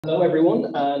Hello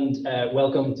everyone, and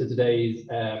welcome to today's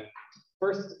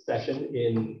first session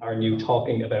in our new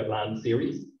Talking About Land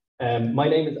series. My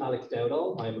name is Alex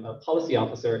Dowdall. I'm a policy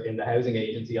officer in the Housing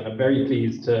Agency, and I'm very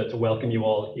pleased to welcome you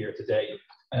all here today.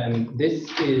 This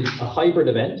is a hybrid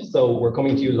event, so we're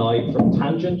coming to you live from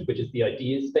Tangent, which is the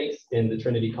Ideas Space in the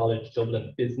Trinity College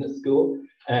Dublin Business School.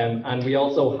 And we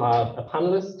also have a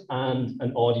panelist and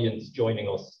an audience joining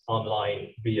us online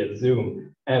via Zoom.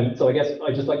 So I guess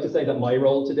I'd just like to say that my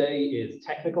role today is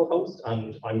technical host,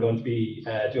 and I'm going to be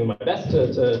doing my best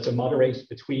to moderate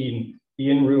between the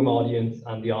in-room audience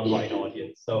and the online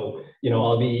audience. So,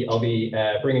 I'll be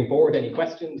bringing forward any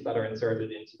questions that are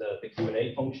inserted into the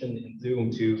Q&A function in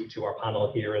Zoom to our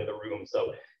panel here in the room.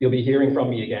 So you'll be hearing from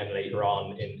me again later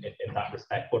on in that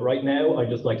respect. But right now, I'd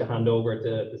just like to hand over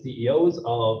to the CEOs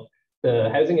of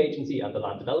the Housing Agency and the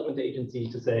Land Development Agency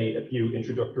to say a few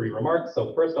introductory remarks.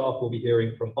 So first off, we'll be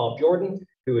hearing from Bob Jordan,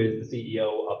 who is the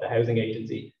CEO of the Housing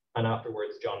Agency, and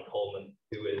afterwards, John Coleman,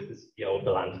 who is the CEO of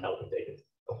the Land Development Agency.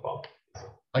 So Bob.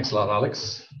 Thanks a lot,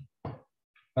 Alex. Good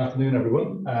afternoon,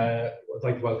 everyone. I'd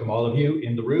like to welcome all of you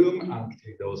in the room and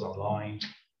particularly those online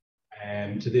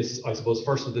to this, I suppose,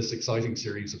 first of this exciting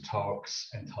series of talks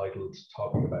entitled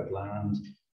Talking About Land.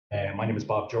 My name is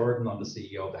Bob Jordan. I'm the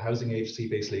CEO of the Housing Agency,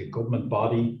 basically a government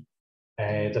body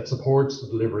that supports the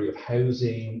delivery of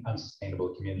housing and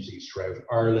sustainable communities throughout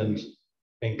Ireland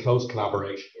in close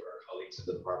collaboration with our colleagues in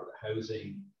the Department of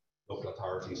Housing, local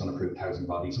authorities, unapproved housing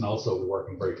bodies, and also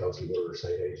working very closely with other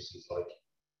state agencies like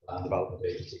the Land Development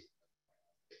Agency.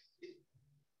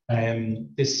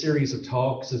 This series of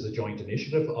talks is a joint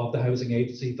initiative of the Housing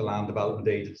Agency, the Land Development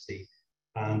Agency,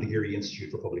 and the Geary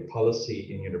Institute for Public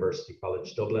Policy in University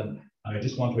College Dublin. And I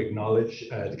just want to acknowledge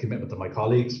the commitment of my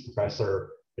colleagues, Professor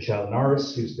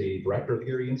Norris, who's the director of the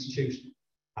Geary Institute,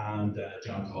 and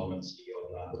John Coleman, CEO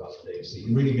of the Land Development Agency,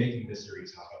 in really making this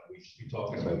series happen. We should be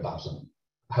talking about that and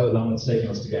how long it's taken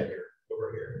us to get here,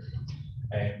 over here.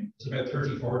 It's about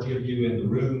 30, 40 of you in the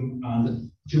room and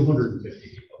 250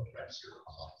 people registered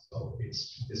online. So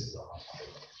this is a lot.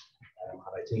 And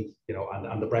I think,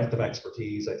 and the breadth of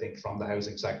expertise, I think, from the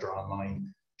housing sector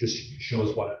online just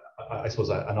shows what, I suppose,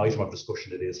 an item of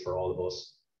discussion it is for all of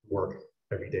us who work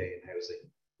every day in housing.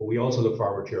 But we also look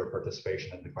forward to your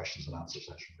participation in the questions and answer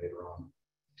session later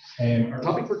on. Our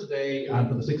topic for today and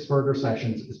for the 6 further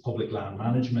sessions is public land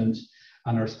management.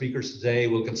 And our speakers today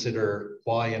will consider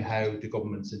why and how do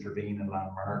governments intervene in land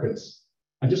markets.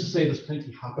 And just to say, there's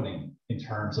plenty happening in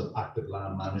terms of active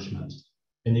land management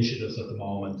initiatives at the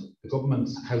moment. The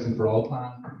government's Housing for All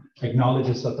plan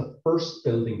acknowledges that the first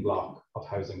building block of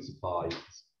housing supply,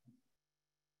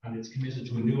 and it's committed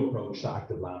to a new approach to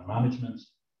active land management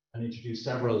and introduced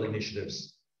several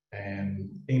initiatives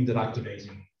aimed at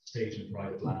activating state and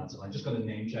private lands. And I'm just going to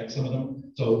name check some of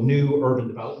them. So new urban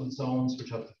development zones,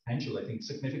 which have the potential, I think,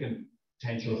 significant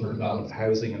potential for development of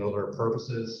housing and other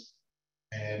purposes.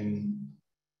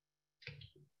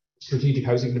 Strategic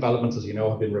housing developments, as you know,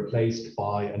 have been replaced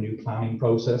by a new planning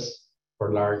process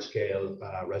for large-scale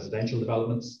residential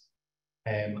developments.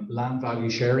 Land value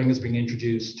sharing is being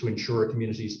introduced to ensure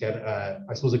communities get,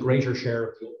 I suppose, a greater share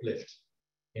of the uplift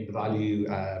in the value,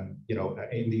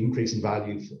 in the increase in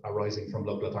value arising from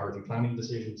local authority planning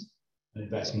decisions and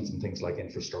investments in things like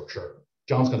infrastructure.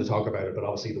 John's going to talk about it, but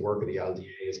obviously the work of the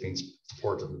LDA is being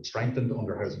supported and strengthened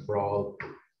under Housing for All,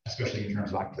 especially in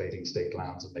terms of activating state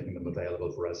lands and making them available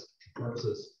for residential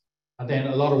purposes. And then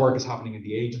a lot of work is happening in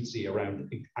the agency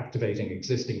around activating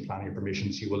existing planning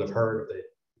permissions. You will have heard of the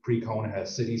pre-Conaha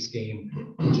City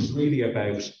Scheme, which is really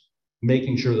about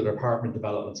making sure that apartment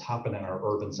developments happen in our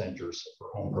urban centres for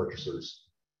home purchasers.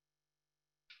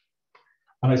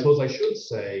 And I suppose I should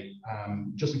say,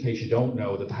 just in case you don't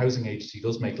know, that the Housing Agency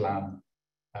does make land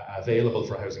available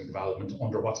for housing development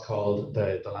under what's called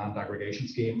the Land Aggregation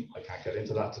Scheme. I can't get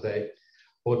into that today.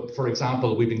 But for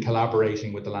example, we've been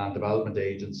collaborating with the Land Development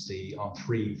Agency on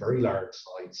 3 very large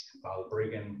sites in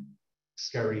Balbriggan,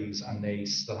 Skerries and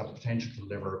Naas that have the potential to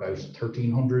deliver about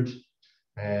 1,300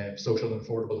 social and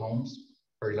affordable homes,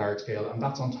 very large scale, and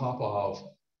that's on top of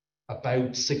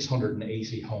about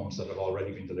 680 homes that have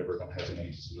already been delivered on housing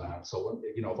agency land. So,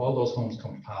 if all those homes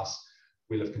come to pass,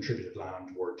 we'll have contributed land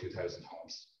toward 2,000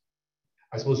 homes.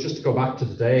 I suppose just to go back to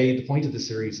today, the point of the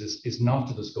series is not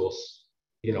to discuss,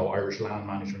 Irish land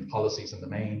management policies in the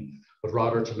main, but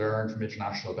rather to learn from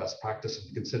international best practice and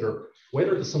to consider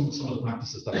whether some of the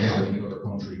practices that are happening in other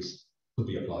countries could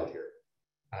be applied here.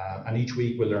 And each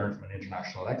week we'll learn from an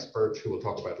international expert who will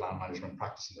talk about land management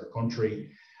practice in their country.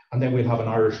 And then we'll have an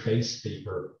Irish-based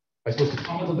speaker, I suppose, to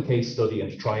comment on the case study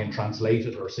and to try and translate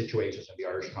it or situate it in the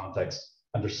Irish context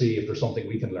and to see if there's something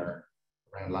we can learn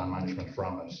around land management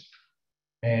from it.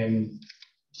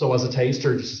 So as a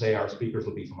taster, just to say, our speakers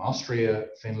will be from Austria,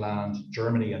 Finland,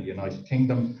 Germany, and the United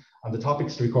Kingdom. And the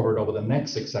topics to be covered over the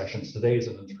next 6 sessions, today is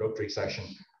an introductory session,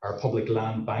 are public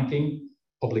land banking,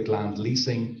 public land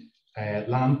leasing,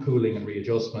 land pooling and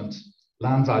readjustment,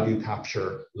 land value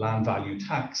capture, land value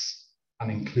tax, and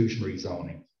inclusionary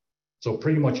zoning. So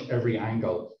pretty much every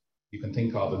angle you can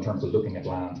think of in terms of looking at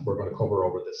land, we're going to cover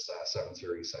over this 7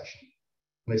 series session.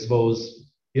 And I suppose,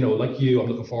 you know, like you, I'm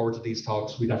looking forward to these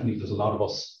talks. There's a lot of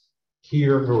us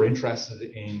here who are interested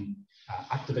in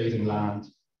activating land,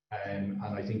 and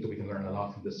I think that we can learn a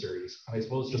lot from this series. And I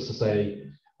suppose just to say,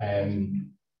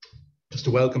 just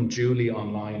to welcome Julie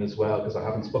online as well, because I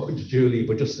haven't spoken to Julie,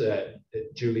 but just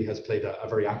Julie has played a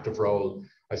very active role,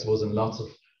 I suppose, in lots of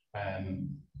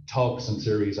talks and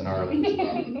series in Ireland as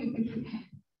well.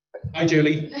 Hi,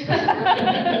 Julie.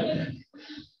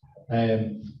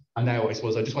 And now I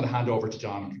suppose I just want to hand over to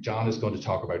John. John is going to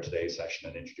talk about today's session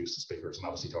and introduce the speakers and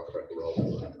obviously talk about the role of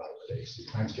land development agency.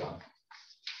 Thanks, John.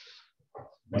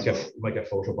 You might get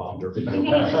photobombed or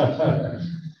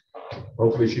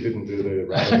Hopefully she didn't do the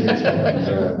rabbit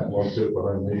and won't do it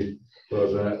behind me. But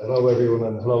hello everyone,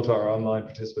 and hello to our online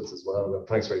participants as well. And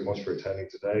thanks very much for attending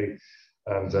today.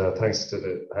 And thanks to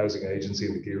the Housing Agency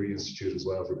and the Geary Institute as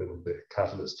well for being the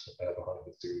catalyst behind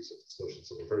this series of discussions.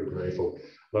 So we're very grateful.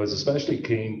 And I was especially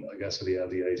keen, I guess, for the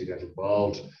LDA to get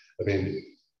involved. I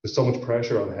mean, there's so much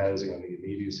pressure on housing and the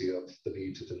immediacy of the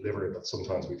need to deliver it that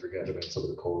sometimes we forget about some of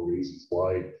the core reasons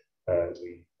why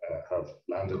we have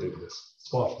landed in this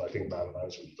spot. And I think land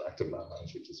management, active land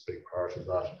management, is a big part of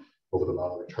that over the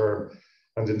longer term.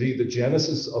 And indeed, the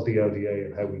genesis of the LDA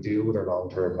and how we deal with our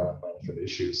long-term land management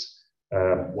issues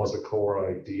was a core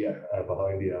idea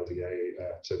behind the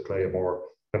LDA to play a more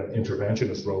kind of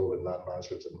interventionist role in land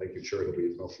management and making sure that we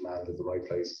have enough land in the right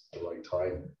place at the right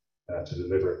time to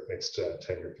deliver mixed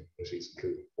tenure communities,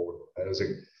 including affordable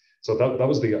housing. So that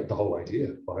was the whole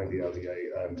idea behind the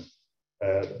LDA. And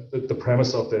the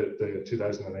premise of the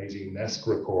 2018 NESC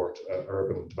report,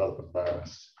 Urban Development Land,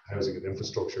 Housing and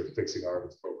Infrastructure, Fixing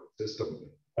Ireland's Broken System,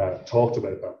 talked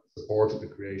about that, supported the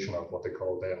creation of what they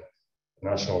called then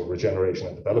National Regeneration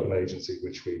and Development Agency,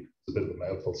 which it's a bit of a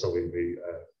mouthful, so we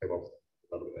came up with the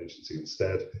Development Agency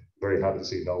instead. Very happy to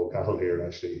see Noel Cahill here,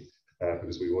 actually,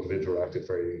 because we would have interacted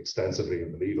very extensively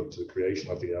in the lead up to the creation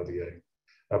of the LDA.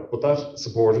 But that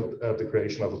supported the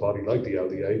creation of a body like the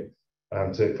LDA,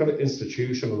 and to kind of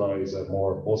institutionalize a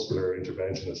more muscular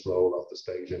interventionist role of the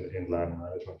state in land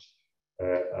management,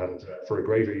 and for a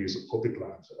greater use of public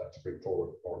land to bring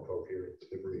forward more coherent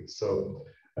delivery. So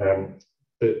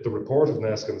the report of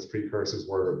NESC and its precursors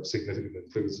were significant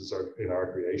influences in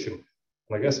our creation.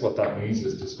 And I guess what that means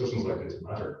is discussions like this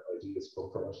matter, ideas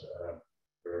come from it.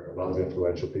 There are a lot of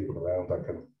influential people around that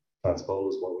can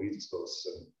transpose what we discuss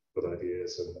and good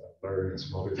ideas and learnings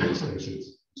from other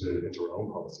jurisdictions into our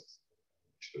own policies.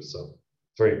 So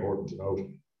it's very important to note.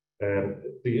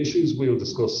 The issues we'll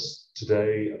discuss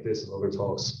today at this and other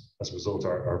talks as a result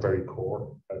are very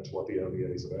core to what the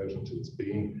LDA is about and to its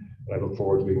being. And I look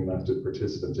forward to being an active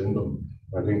participant in them.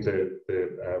 I think the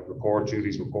report,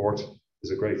 Julie's report,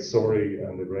 is a great summary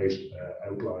and a great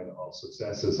outline of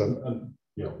successes and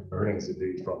you know, learnings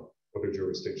indeed from other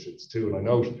jurisdictions too. And I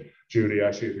note, Julie,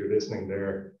 actually, if you're listening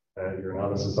there, your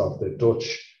analysis of the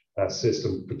Dutch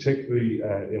system, particularly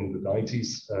in the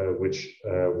 90s, which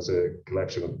was a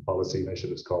collection of policy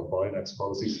initiatives called Binex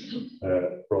policies,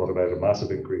 brought about a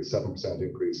massive increase, 7%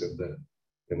 increase in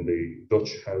the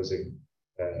Dutch housing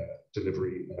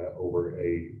delivery over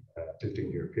a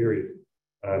 15-year period.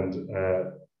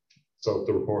 And so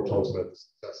the report talks about the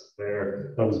successes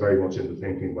there. That was very much in the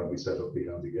thinking when we set up the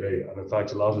LDA. And in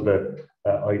fact, a lot of the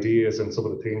ideas and some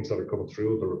of the themes that are coming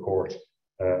through the report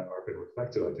are being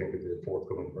reflected, I think, in the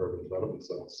forthcoming urban development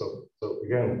zones. So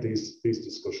again, these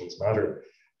discussions matter.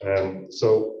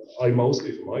 So I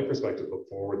mostly, from my perspective, look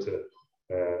forward to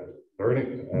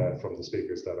learning from the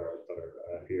speakers that are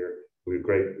here. We have a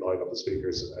great lineup of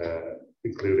speakers,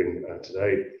 including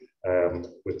today,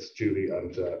 with Julie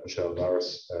and Michelle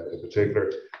Norris in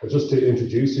particular. Just to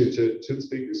introduce you to the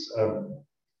speakers,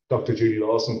 Dr. Julie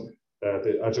Lawson,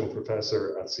 the adjunct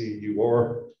professor at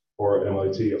CUR or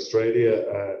MIT Australia,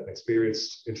 an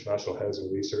experienced international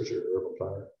housing researcher, urban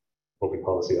planner, public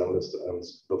policy analyst, and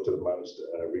conducted and managed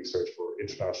research for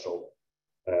international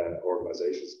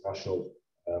organizations, national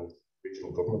and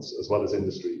regional governments, as well as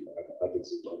industry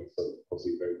advocacy. So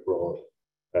obviously very broad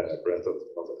breadth of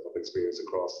experience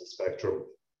across the spectrum.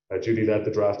 Julie led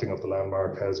the drafting of the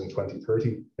landmark Housing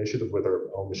 2030 initiative with her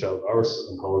own Michelle Norris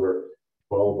and Holger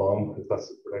Bolbaum, if that's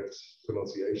the correct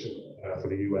pronunciation, for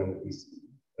the UN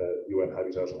UN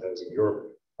Habitat and Housing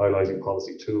Europe, highlighting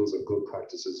policy tools and good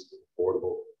practices for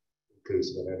affordable,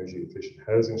 inclusive and energy efficient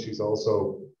housing. She's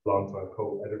also longtime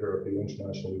co-editor of the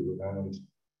internationally renowned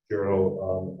journal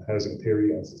on housing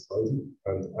theory and society,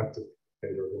 and active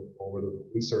educator of informative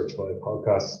research via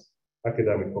podcasts,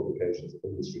 academic publications,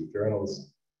 and industry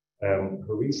journals.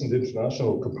 Her recent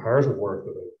international comparative work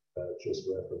that I just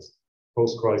referenced,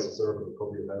 post-crisis urban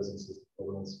recovery of housing system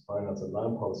governance, finance and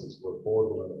land policies for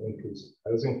affordable and inclusive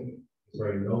housing, is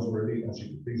very noteworthy, and she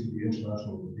completed the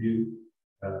international review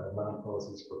of land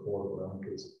policies for affordable and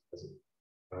inclusive housing,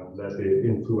 and led the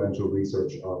influential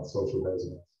research on social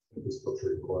housing,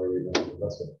 infrastructure inquiry and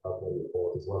investment pathway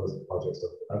report, as well as the projects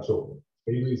of financial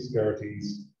communities,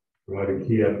 guarantees, providing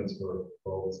key evidence for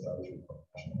full establishment of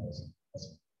national housing.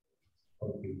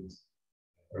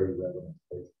 Very relevant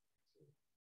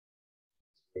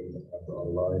and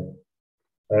online.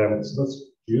 So that's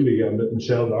Julie, and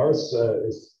Michelle Norris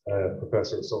is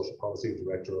Professor of Social Policy and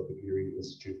Director of the Geary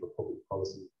Institute for Public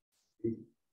Policy.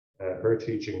 Her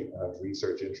teaching and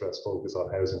research interests focus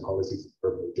on housing policies and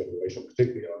urban regeneration,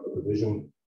 particularly on the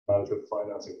provision, management,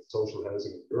 financing of social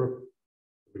housing in Europe,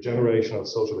 the regeneration of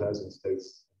social housing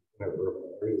estates in urban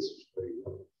areas, which is very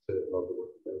relevant to a lot of the work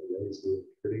that LDA is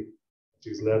doing.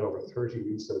 She's led over 30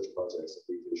 research projects on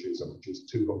these issues and produced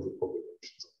 200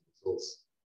 publications on the results.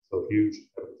 So huge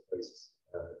evidence basis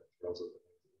in terms of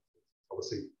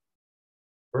policy.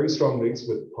 Very strong links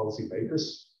with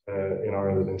policymakers in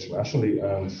Ireland internationally,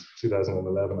 and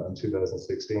 2011 and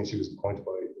 2016 she was appointed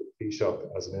by the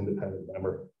Taoiseach as an independent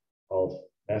member of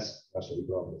NEST, National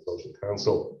Economic and Social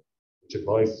Council, which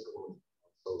advises government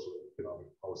on social and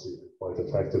economic policy quite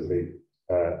effectively,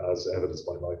 as evidenced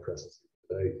by my presence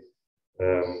today.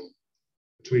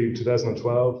 Between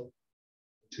 2012 and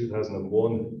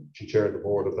 2001, she chaired the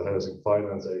board of the Housing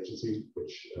Finance Agency,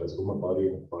 which is a government body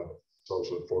in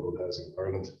social and affordable housing in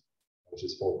Ireland, which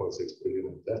is 4.6 billion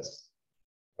in debts.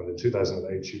 And in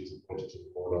 2008, she was appointed to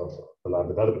the board of the Land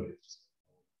Development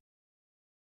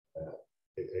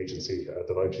Agency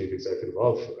that I'm chief executive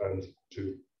of. And in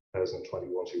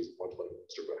 2021, she was appointed by the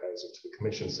Minister for Housing to the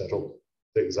commission set up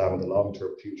to examine the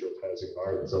long-term future of housing in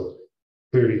Ireland. So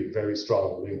clearly, very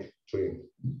strong link between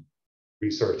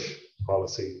research,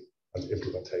 policy, and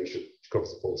implementation, which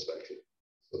covers the full spectrum.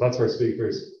 So that's our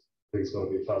speakers. I think it's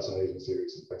going to be a fascinating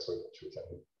series, and thanks very much for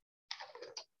attending.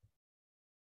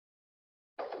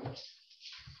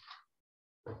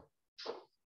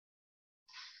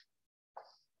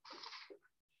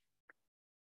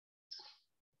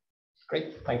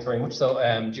 Great, thanks very much. So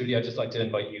Julie, I'd just like to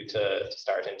invite you to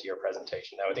start into your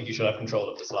presentation now. I think you should have control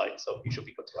of the slides, so you should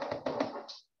be good to go.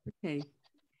 Okay.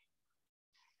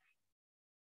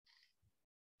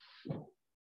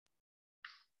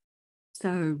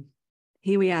 So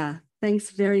here we are.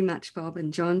 Thanks very much, Bob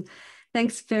and John.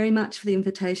 Thanks very much for the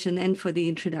invitation and for the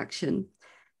introduction.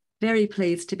 Very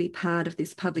pleased to be part of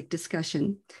this public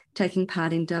discussion, taking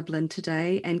part in Dublin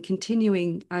today and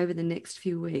continuing over the next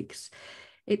few weeks.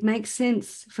 It makes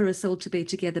sense for us all to be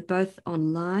together both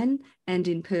online and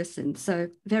in person. So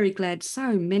very glad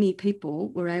so many people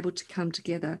were able to come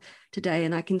together today.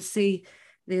 And I can see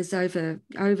there's over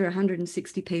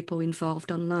 160 people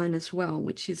involved online as well,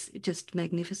 which is just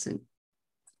magnificent.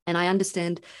 And I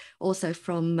understand also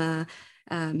from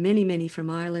many from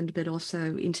Ireland, but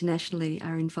also internationally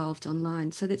are involved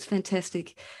online. So that's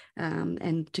fantastic,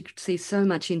 and to see so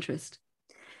much interest.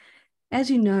 As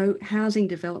you know, housing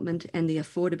development and the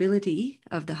affordability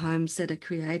of the homes that are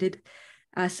created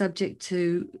are subject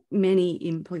to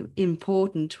many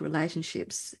important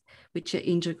relationships which are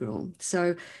integral.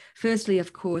 So firstly,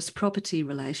 of course, property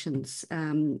relations,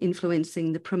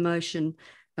 influencing the promotion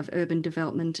of urban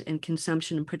development and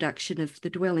consumption and production of the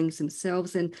dwellings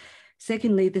themselves. And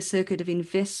secondly, the circuit of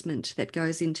investment that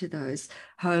goes into those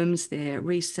homes, their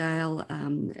resale,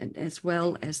 as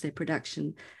well as their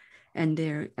production and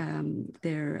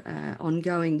their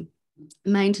ongoing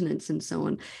maintenance and so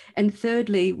on. And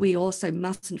thirdly, we also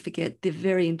mustn't forget the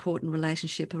very important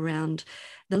relationship around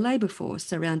the labour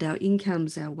force, around our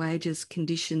incomes, our wages,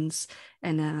 conditions,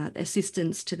 and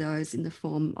assistance to those in the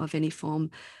form of any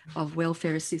form of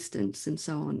welfare assistance and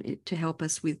so on, to help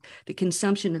us with the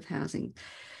consumption of housing.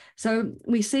 So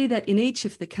we see that in each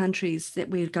of the countries that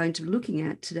we're going to be looking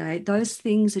at today, those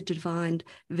things are defined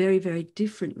very, very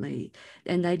differently,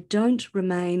 and they don't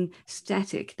remain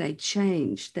static. They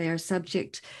change. They are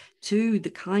subject to the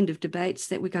kind of debates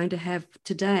that we're going to have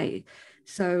today.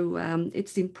 So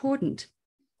it's important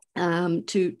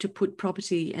to put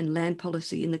property and land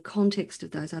policy in the context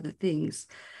of those other things,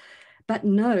 but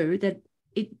know that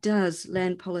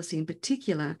land policy in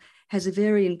particular, has a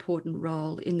very important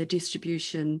role in the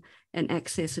distribution and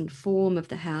access and form of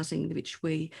the housing which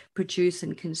we produce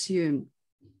and consume,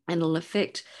 and will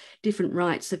affect different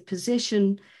rights of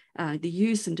possession, the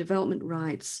use and development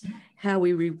rights, how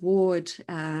we reward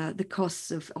the costs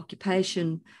of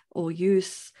occupation or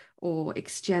use or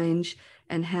exchange,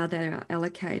 and how they are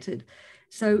allocated.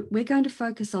 So we're going to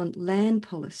focus on land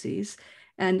policies,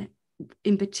 and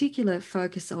in particular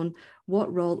focus on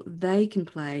what role they can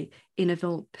play in a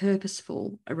more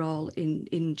purposeful role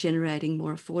in generating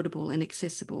more affordable and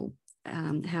accessible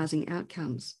housing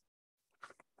outcomes.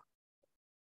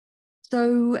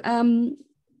 So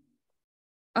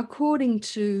according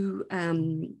to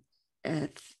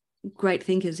great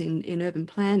thinkers in urban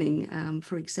planning,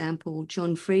 for example,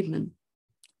 John Friedman,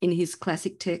 in his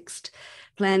classic text,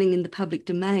 Planning in the Public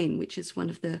Domain, which is one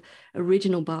of the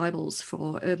original Bibles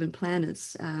for urban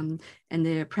planners and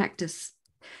their practice.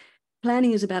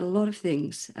 Planning is about a lot of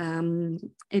things.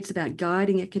 It's about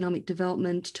guiding economic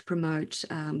development to promote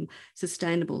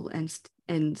sustainable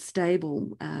and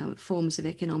stable forms of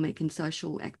economic and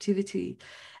social activity,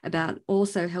 about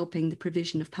also helping the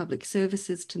provision of public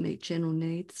services to meet general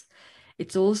needs.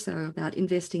 It's also about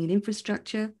investing in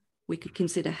infrastructure. We could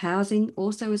consider housing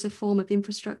also as a form of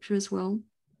infrastructure as well,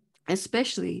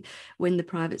 especially when the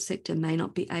private sector may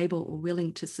not be able or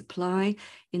willing to supply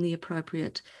in the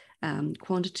appropriate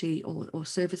quantity or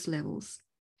service levels.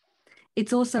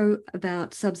 It's also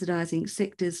about subsidising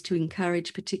sectors to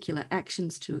encourage particular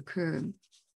actions to occur.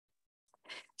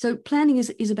 So planning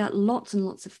is about lots and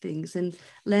lots of things, and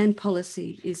land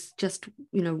policy is just,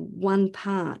 one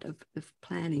part of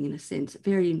planning, in a sense, a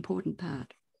very important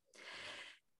part.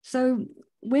 So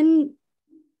when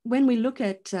we look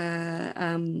at, just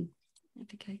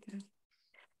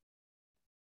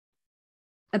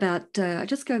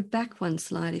go back one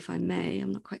slide if I may,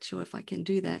 I'm not quite sure if I can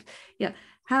do that. Yeah,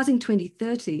 Housing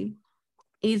 2030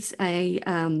 is a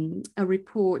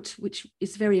report which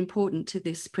is very important to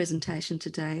this presentation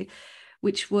today,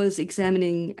 which was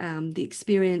examining the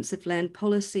experience of land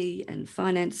policy and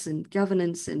finance and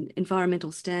governance and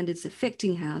environmental standards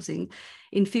affecting housing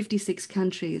in 56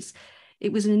 countries.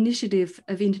 It was an initiative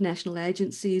of international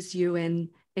agencies. UN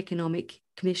Economic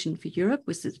Commission for Europe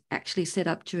was actually set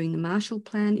up during the Marshall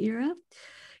Plan era,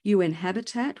 UN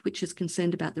Habitat, which is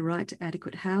concerned about the right to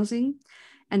adequate housing,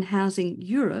 and Housing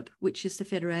Europe, which is the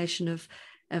federation of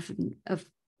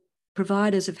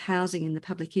providers of housing in the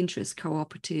public interest,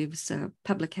 cooperatives,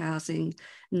 public housing,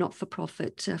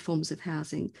 not-for-profit forms of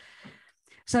housing.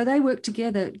 So they work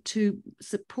together to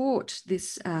support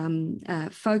this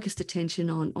focused attention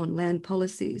on land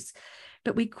policies.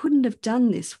 But we couldn't have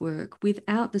done this work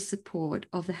without the support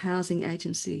of the Housing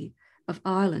Agency of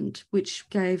Ireland, which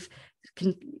gave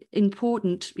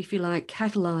important, if you like,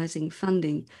 catalysing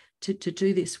funding to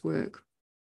do this work.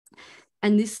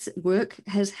 And this work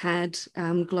has had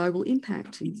global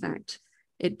impact, in fact.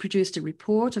 It produced a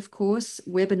report, of course,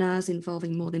 webinars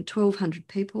involving more than 1,200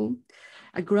 people,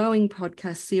 a growing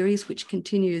podcast series which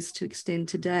continues to extend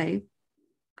today,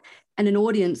 and an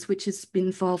audience which has been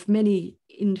involved many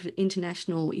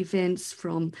international events,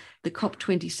 from the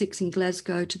COP26 in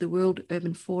Glasgow to the World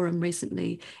Urban Forum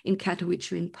recently in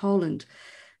Katowice in Poland.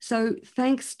 So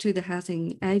thanks to the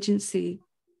Housing Agency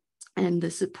and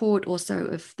the support also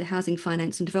of the Housing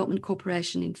Finance and Development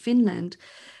Corporation in Finland,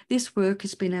 this work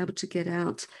has been able to get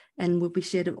out and will be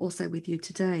shared also with you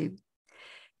today.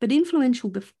 But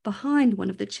influential behind one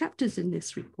of the chapters in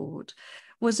this report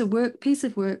was a piece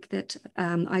of work that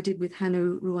I did with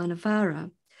Hannu Ruanavara,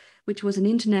 which was an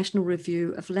international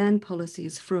review of land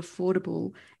policies for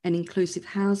affordable and inclusive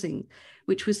housing,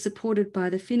 which was supported by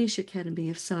the Finnish Academy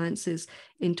of Sciences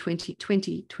in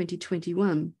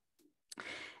 2020-2021.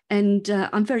 And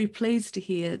I'm very pleased to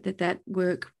hear that that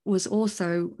work was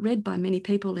also read by many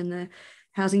people in the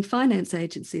Housing Finance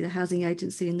Agency, the Housing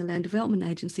Agency and the Land Development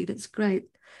Agency. That's great.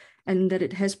 And that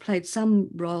it has played some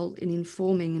role in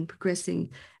informing and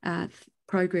progressing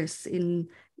progress in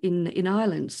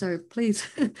Ireland. So please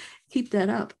keep that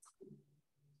up.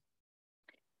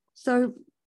 So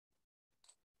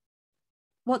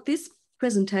what this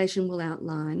presentation will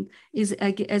outline is,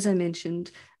 as I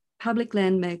mentioned, public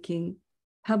land making,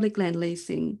 public land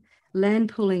leasing, land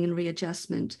pooling and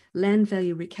readjustment, land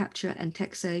value recapture and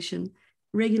taxation,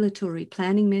 regulatory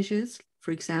planning measures,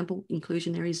 for example,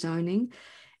 inclusionary zoning,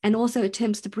 and also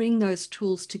attempts to bring those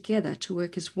tools together to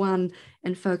work as one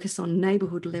and focus on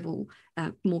neighbourhood level,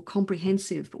 more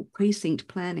comprehensive or precinct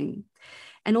planning,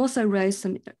 and also raise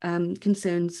some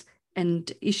concerns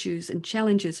and issues and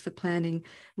challenges for planning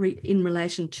in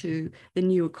relation to the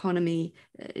new economy,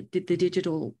 the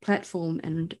digital platform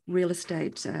and real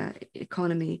estate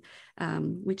economy,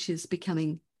 which is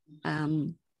becoming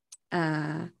more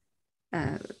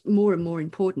and more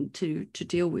important to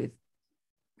deal with.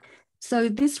 So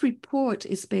this report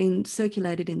is being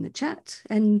circulated in the chat,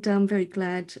 and I'm very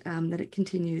glad that it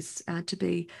continues to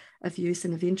be of use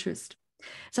and of interest.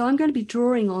 So I'm going to be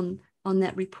drawing on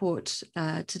that report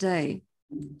today.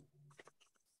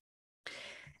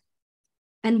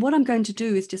 And what I'm going to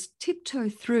do is just tiptoe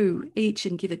through each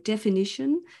and give a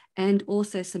definition and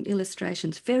also some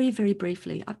illustrations very, very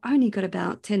briefly. I've only got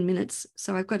about 10 minutes,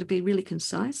 so I've got to be really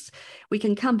concise. We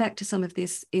can come back to some of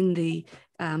this in the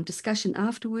discussion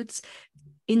afterwards,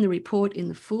 in the report in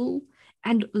the full,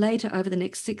 and later over the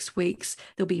next 6 weeks,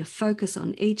 there'll be a focus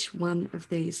on each one of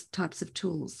these types of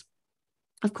tools.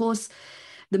 Of course,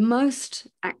 the most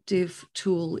active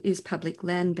tool is public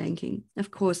land banking.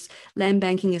 Of course, land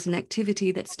banking is an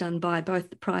activity that's done by both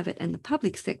the private and the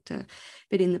public sector.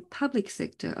 But in the public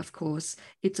sector, of course,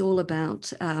 it's all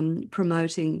about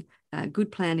promoting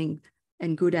good planning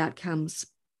and good outcomes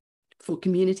for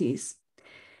communities.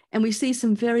 And we see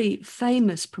some very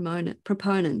famous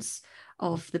proponents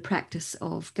of the practice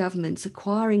of governments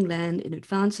acquiring land in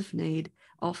advance of need,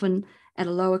 often at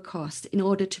a lower cost, in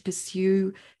order to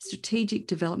pursue strategic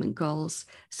development goals,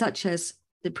 such as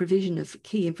the provision of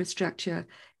key infrastructure,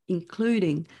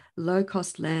 including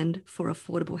low-cost land for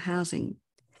affordable housing.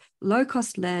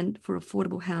 Low-cost land for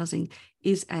affordable housing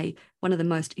is one of the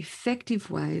most effective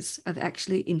ways of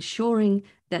actually ensuring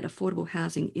that affordable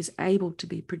housing is able to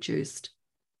be produced.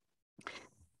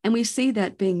 And we see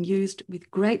that being used with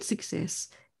great success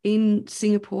in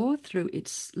Singapore through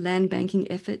its land banking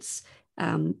efforts,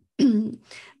 in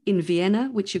Vienna,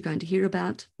 which you're going to hear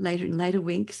about later in later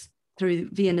weeks, through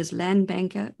Vienna's land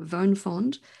banker,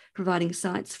 Woonfond, providing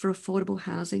sites for affordable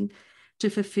housing to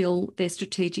fulfill their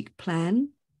strategic plan.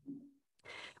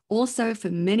 Also, for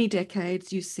many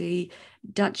decades, you see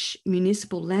Dutch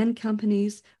municipal land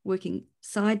companies working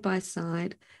side by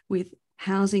side with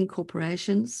housing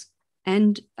corporations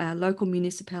and local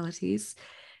municipalities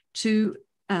to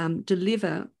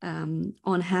deliver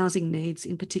on housing needs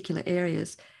in particular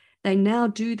areas. They now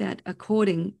do that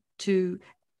according to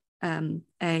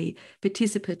a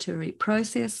participatory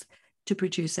process to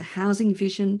produce a housing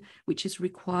vision, which is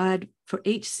required for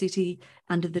each city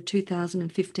under the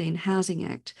 2015 Housing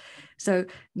Act. So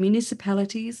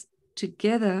municipalities,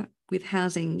 together with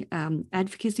housing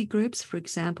advocacy groups, for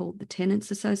example, the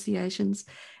tenants associations,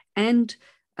 and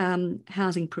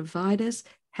housing providers,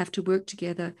 have to work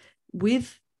together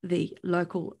with the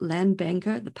local land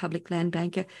banker, the public land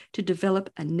banker, to develop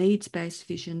a needs-based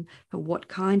vision for what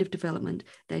kind of development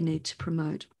they need to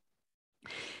promote.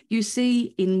 You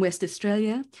see in West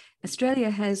Australia, Australia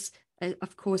has,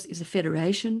 of course, is a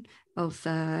federation of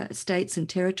states and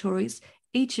territories.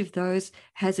 Each of those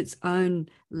has its own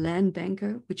land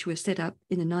banker, which were set up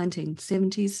in the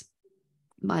 1970s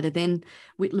by the then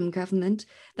Whitlam government.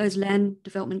 Those land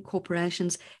development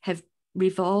corporations have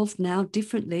revolved now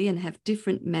differently and have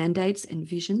different mandates and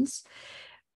visions.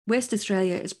 West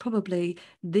Australia is probably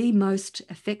the most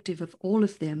effective of all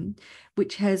of them,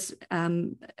 which has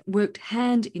worked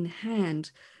hand in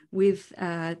hand with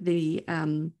the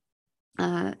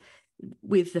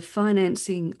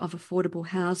financing of affordable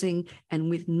housing and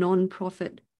with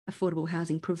non-profit affordable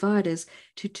housing providers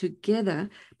to together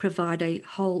provide a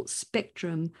whole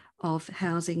spectrum of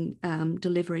housing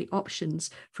delivery options,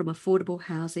 from affordable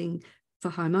housing for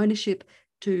home ownership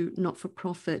to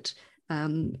not-for-profit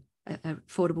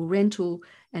affordable rental,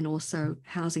 and also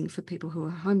housing for people who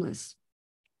are homeless.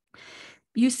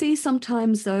 You see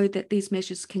sometimes, though, that these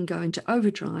measures can go into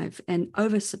overdrive and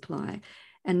oversupply.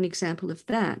 And an example of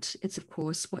that is, of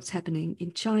course, what's happening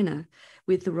in China,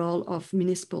 with the role of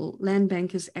municipal land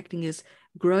bankers acting as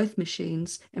growth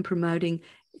machines and promoting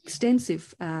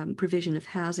extensive provision of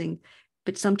housing,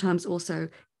 but sometimes also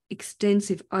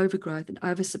extensive overgrowth and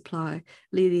oversupply,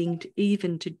 leading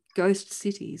even to ghost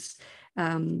cities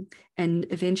and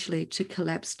eventually to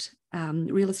collapsed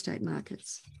real estate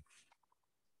markets.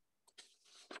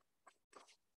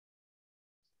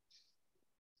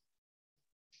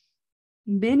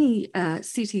 Many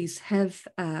cities have,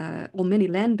 or many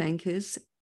land bankers,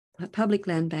 public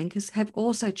land bankers, have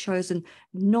also chosen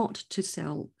not to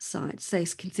sell sites. They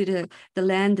consider the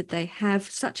land that they have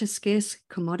such a scarce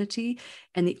commodity,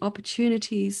 and the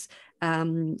opportunities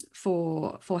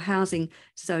for housing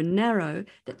so narrow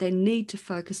that they need to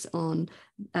focus on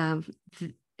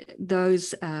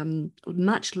those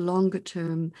much longer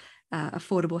term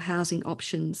affordable housing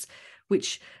options,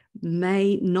 which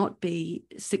may not be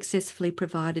successfully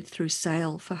provided through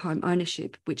sale for home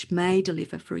ownership, which may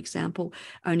deliver, for example,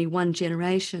 only one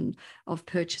generation of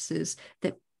purchases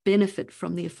that benefit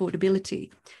from the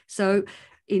affordability. So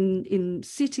in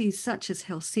cities such as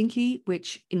Helsinki,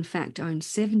 which in fact owns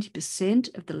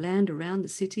 70% of the land around the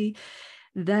city,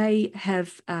 they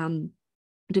have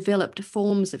developed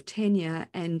forms of tenure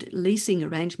and leasing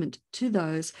arrangement to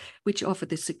those which offer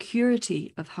the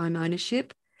security of home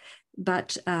ownership,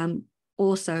 but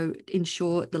also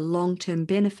ensure the long-term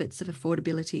benefits of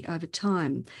affordability over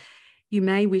time. You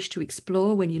may wish to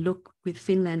explore, when you look with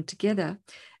Finland together,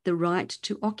 the right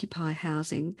to occupy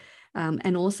housing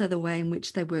and also the way in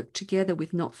which they work together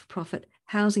with not-for-profit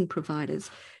housing providers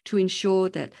to ensure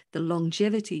that the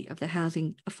longevity of the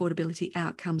housing affordability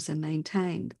outcomes are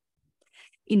maintained.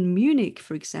 In Munich,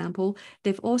 for example,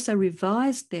 they've also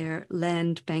revised their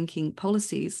land banking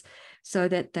policies so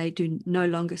that they do no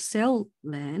longer sell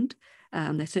land.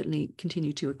 They certainly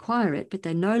continue to acquire it, but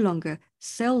they no longer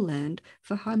sell land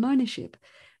for home ownership.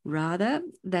 Rather,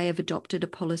 they have adopted a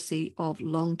policy of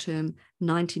long-term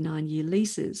 99-year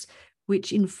leases,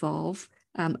 which involve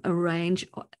a range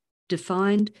of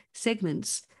defined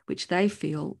segments which they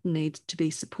feel need to be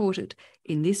supported.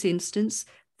 In this instance,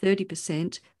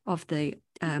 30% of the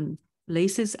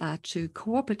leases are to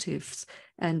cooperatives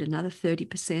and another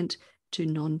 30% to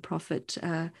non-profit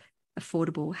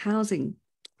affordable housing,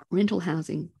 rental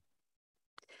housing.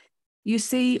 You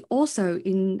see also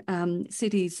in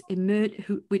cities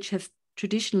which have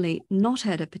traditionally not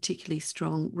had a particularly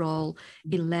strong role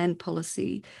in land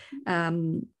policy,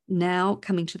 now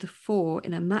coming to the fore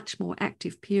in a much more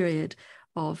active period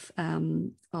of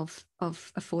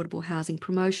affordable housing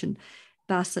promotion.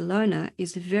 Barcelona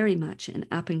is very much an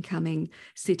up-and-coming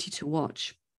city to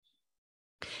watch.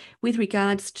 With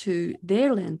regards to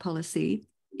their land policy,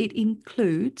 it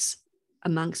includes,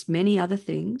 amongst many other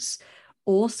things,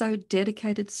 also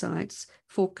dedicated sites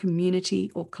for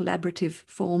community or collaborative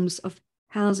forms of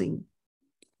housing.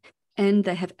 And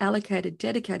they have allocated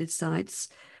dedicated sites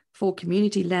for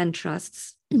community land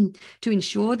trusts to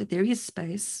ensure that there is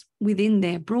space within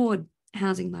their broad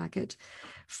housing market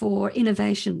for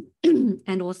innovation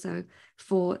and also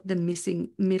for the missing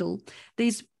middle.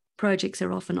 These projects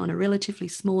are often on a relatively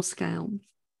small scale,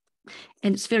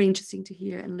 and it's very interesting to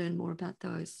hear and learn more about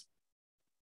those.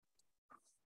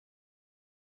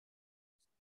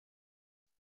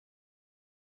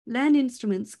 Land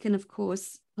instruments can, of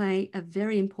course, play a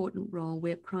very important role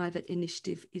where private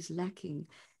initiative is lacking,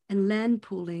 and land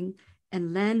pooling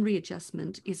and land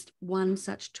readjustment is one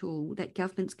such tool that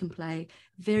governments can play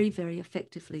very, very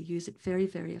effectively, use it very,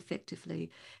 very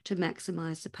effectively to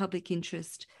maximise the public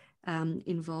interest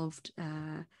involved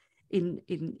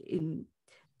in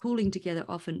pooling together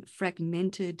often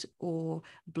fragmented or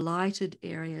blighted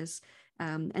areas.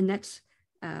 And that's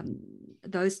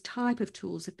those type of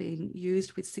tools have been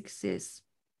used with success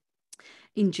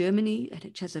in Germany,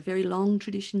 which has a very long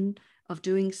tradition of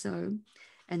doing so.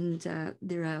 And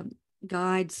there are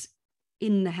guides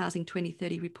in the Housing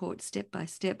 2030 report, step by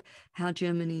step, how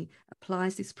Germany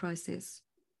applies this process.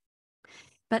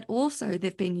 But also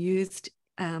they've been used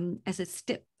as a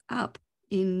step up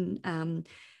in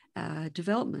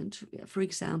development, for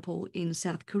example, in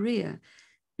South Korea,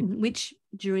 which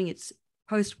during its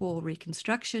post-war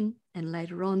reconstruction and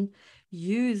later on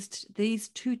used these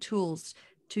two tools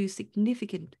to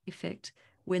significant effect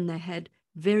when they had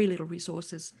very little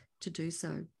resources to do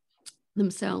so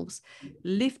themselves,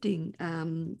 lifting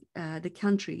the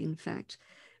country, in fact,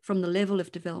 from the level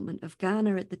of development of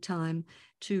Ghana at the time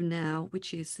to now,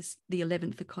 which is the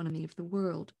 11th economy of the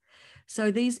world.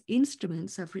 So these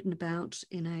instruments I've written about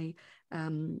in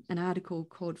an article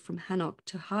called From Hanok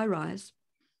to High Rise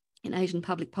in Asian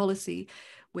Public Policy,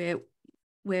 where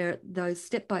those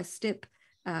step-by-step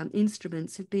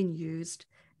instruments have been used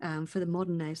for the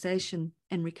modernization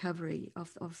and recovery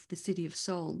of the city of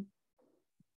Seoul.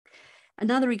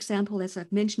 Another example, as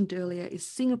I've mentioned earlier, is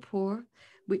Singapore,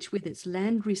 which with its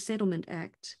Land Resettlement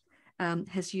Act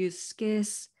has used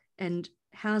scarce and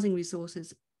housing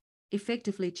resources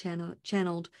effectively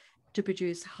channeled to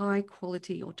produce high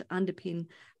quality or to underpin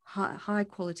high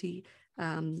quality,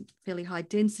 fairly high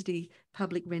density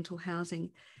public rental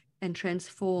housing and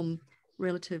transform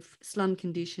relative slum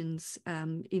conditions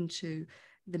into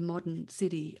the modern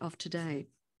city of today.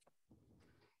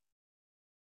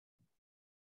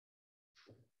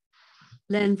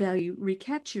 Land value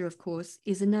recapture, of course,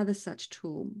 is another such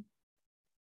tool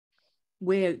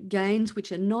where gains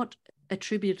which are not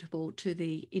attributable to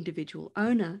the individual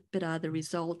owner, but are the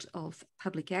result of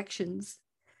public actions,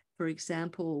 for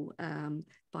example,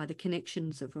 by the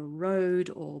connections of a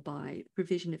road or by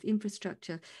provision of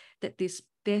infrastructure, that this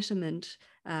betterment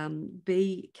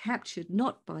be captured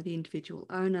not by the individual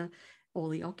owner or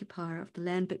the occupier of the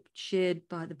land, but shared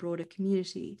by the broader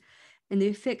community. And the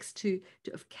effects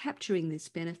of capturing this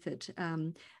benefit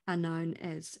are known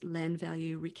as land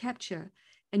value recapture.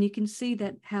 And you can see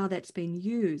that how that's been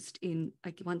used in,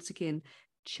 once again,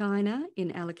 China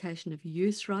in allocation of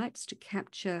use rights to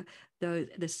capture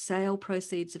the sale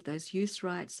proceeds of those use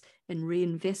rights and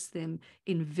reinvest them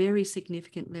in very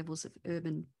significant levels of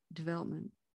urban development.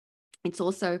 It's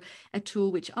also a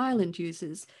tool which Ireland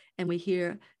uses, and we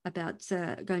hear about,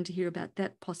 going to hear about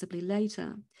that possibly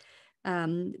later.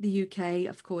 The UK,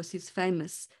 of course, is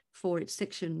famous for its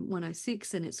Section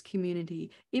 106 and its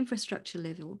community infrastructure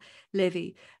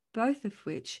levy, both of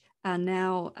which are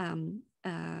now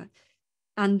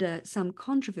under some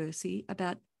controversy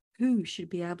about who should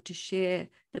be able to share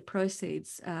the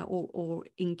proceeds or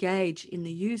engage in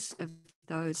the use of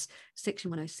those Section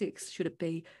 106. Should it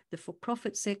be the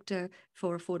for-profit sector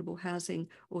for affordable housing,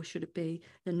 or should it be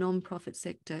the non-profit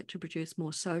sector to produce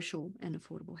more social and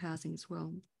affordable housing as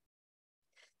well?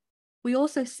 We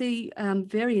also see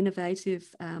very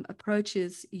innovative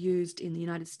approaches used in the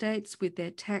United States with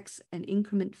their tax and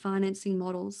increment financing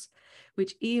models,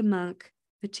 which earmark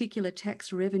particular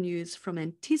tax revenues from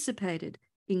anticipated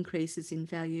increases in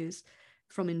values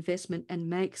from investment and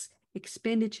makes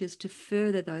expenditures to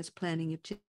further those planning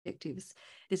objectives.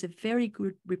 There's a very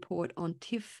good report on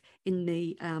TIF in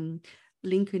the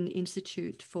Lincoln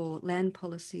Institute for Land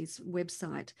Policy's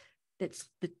website. That's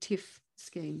the TIF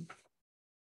scheme.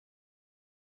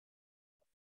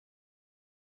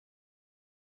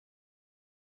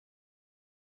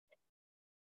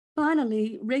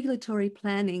 Finally, regulatory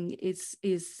planning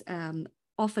is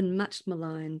often much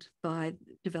maligned by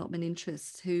development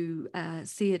interests who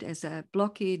see it as a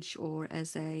blockage or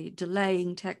as a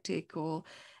delaying tactic or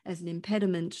as an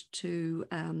impediment to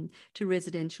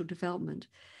residential development.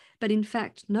 But in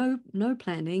fact, no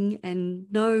planning and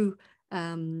no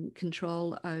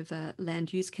control over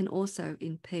land use can also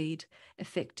impede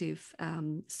effective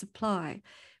supply.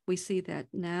 We see that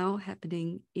now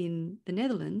happening in the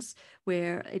Netherlands,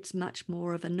 where it's much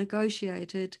more of a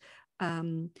negotiated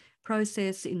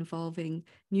process involving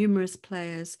numerous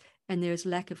players, and there's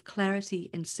lack of clarity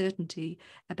and certainty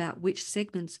about which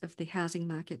segments of the housing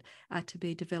market are to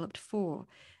be developed for.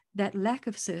 That lack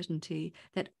of certainty,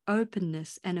 that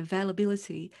openness and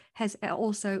availability has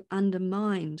also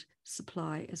undermined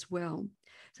supply as well.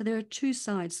 So there are two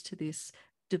sides to this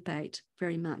debate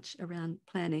very much around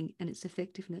planning and its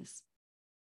effectiveness.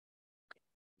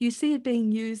 You see it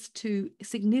being used to a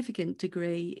significant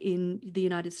degree in the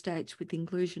United States with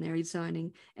inclusionary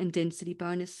zoning and density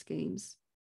bonus schemes.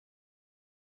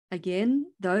 Again,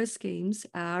 those schemes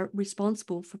are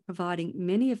responsible for providing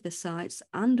many of the sites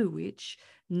under which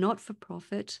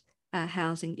not-for-profit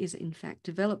housing is in fact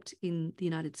developed in the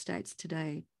United States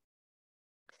today.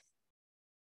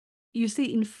 You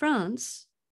see in France,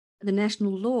 the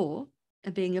national law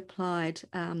are being applied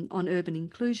on urban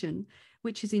inclusion,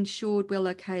 which has ensured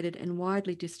well-located and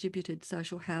widely distributed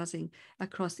social housing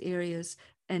across areas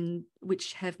and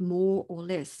which have more or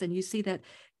less. And you see that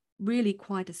really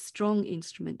quite a strong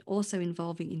instrument, also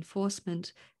involving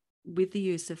enforcement with the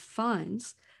use of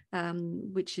fines,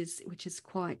 which is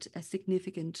quite a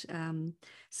significant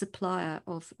supplier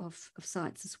of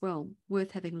sites as well.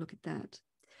 Worth having a look at that.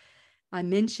 I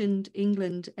mentioned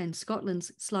England and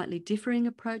Scotland's slightly differing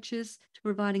approaches to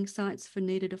providing sites for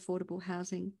needed affordable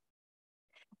housing.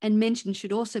 And mention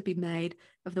should also be made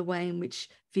of the way in which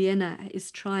Vienna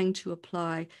is trying to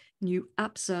apply new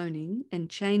upzoning and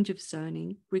change of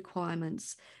zoning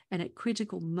requirements, and at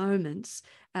critical moments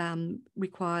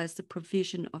requires the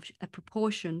provision of a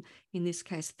proportion, in this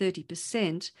case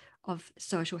 30%, of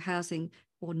social housing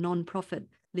or non-profit,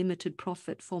 limited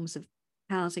profit forms of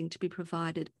housing to be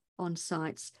provided on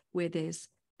sites where there's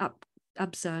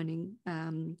upzoning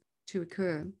to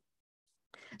occur.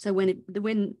 So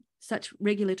when such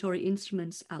regulatory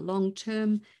instruments are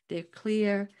long-term, they're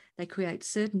clear, they create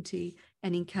certainty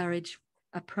and encourage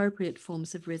appropriate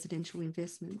forms of residential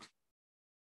investment.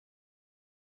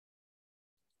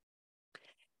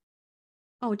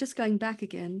 Oh, just going back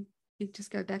again, you just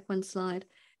go back one slide.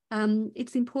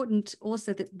 It's important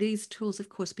also that these tools, of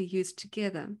course, be used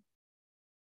together.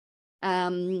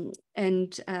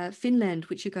 Finland,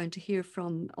 which you're going to hear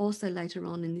from also later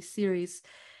on in this series,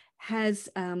 has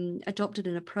adopted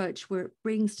an approach where it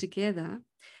brings together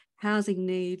housing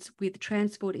needs with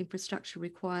transport infrastructure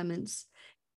requirements,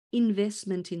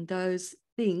 investment in those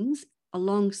things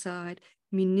alongside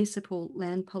municipal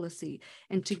land policy,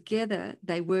 and together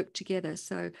they work together.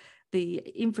 So the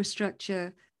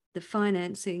infrastructure, the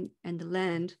financing, and the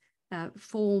land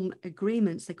form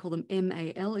agreements. They call them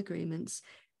MAL agreements.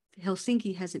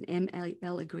 Helsinki has an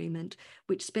MAL agreement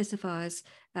which specifies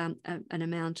an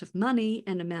amount of money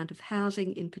and amount of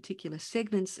housing in particular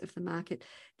segments of the market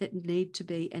that need to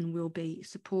be and will be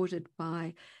supported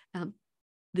by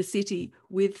the city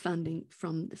with funding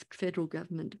from the federal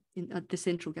government, the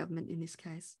central government in this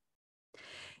case.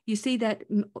 You see that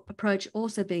approach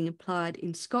also being applied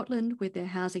in Scotland with their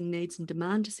housing needs and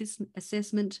demand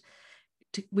assessment,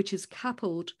 which is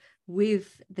coupled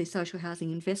with the social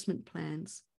housing investment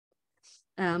plans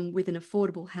with an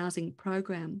affordable housing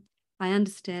program. I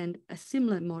understand a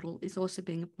similar model is also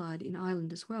being applied in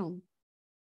Ireland as well.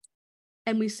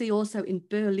 And we see also in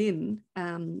Berlin,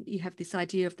 you have this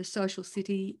idea of the social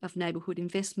city of neighbourhood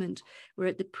investment, where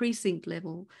at the precinct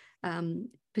level,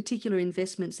 particular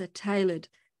investments are tailored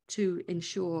to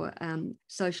ensure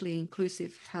socially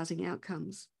inclusive housing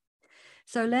outcomes.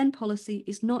 So land policy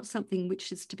is not something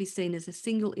which is to be seen as a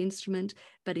single instrument,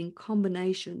 but in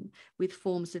combination with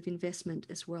forms of investment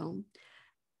as well.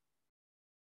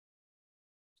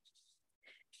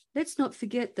 Let's not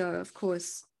forget, though, of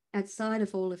course, outside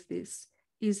of all of this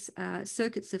is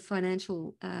circuits of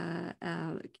financial,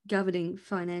 governing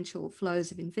financial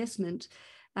flows of investment,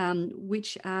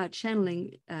 which are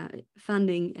channeling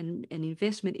funding and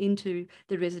investment into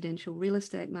the residential real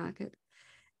estate market.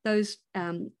 Those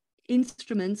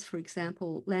instruments, for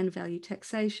example, land value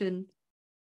taxation,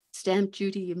 stamp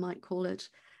duty, you might call it,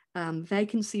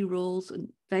 vacancy rules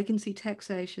and vacancy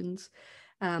taxations,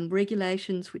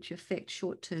 regulations which affect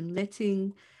short-term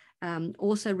letting,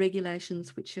 also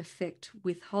regulations which affect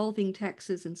withholding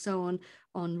taxes and so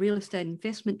on real estate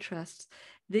investment trusts.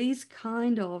 These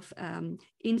kind of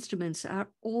instruments are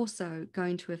also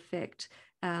going to affect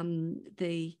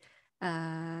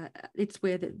it's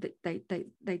where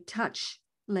they touch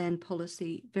land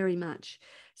policy very much.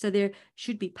 So there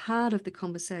should be part of the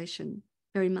conversation,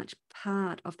 very much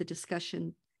part of the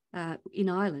discussion in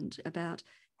Ireland about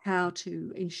how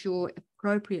to ensure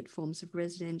appropriate forms of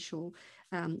residential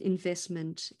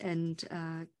investment and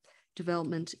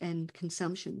development and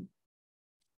consumption.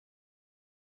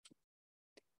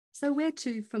 So where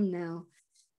to from now?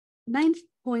 Main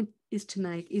point is to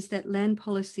make is that land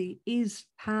policy is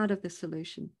part of the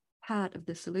solution,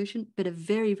 but a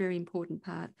very, very important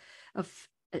part of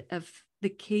the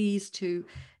keys to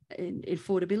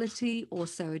affordability,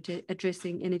 also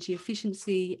addressing energy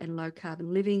efficiency and low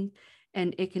carbon living,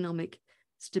 and economic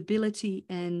stability,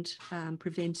 and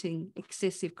preventing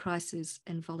excessive crisis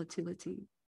and volatility.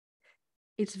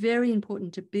 It's very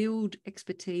important to build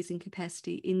expertise and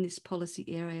capacity in this policy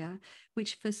area,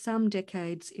 which for some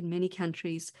decades in many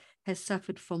countries has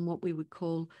suffered from what we would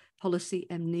call policy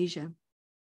amnesia.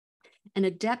 And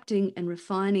adapting and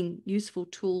refining useful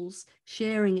tools,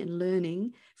 sharing and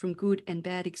learning from good and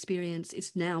bad experience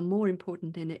is now more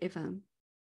important than ever.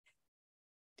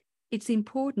 It's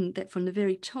important that from the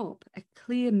very top, a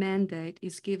clear mandate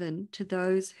is given to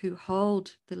those who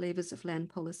hold the levers of land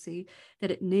policy, that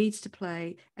it needs to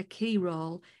play a key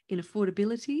role in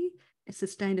affordability,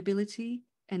 sustainability,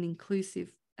 and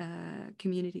inclusive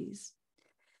communities.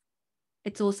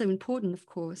 It's also important, of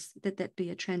course, that that be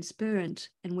a transparent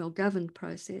and well-governed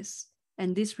process,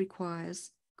 and this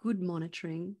requires good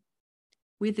monitoring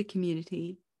with the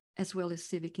community, as well as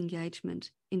civic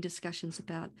engagement in discussions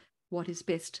about what is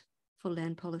best for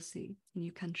land policy in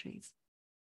your countries.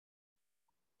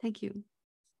 Thank you.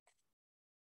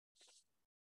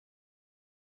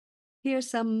 Here are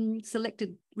some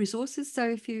selected resources. So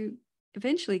if you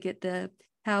eventually get the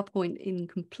PowerPoint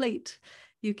incomplete,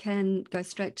 you can go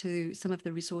straight to some of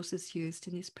the resources used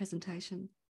in this presentation.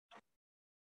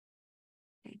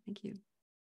 Okay, thank you.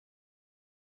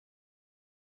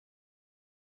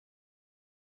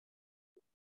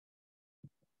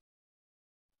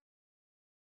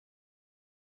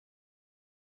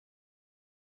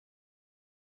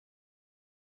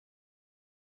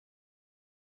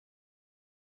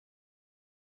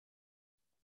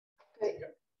 Okay.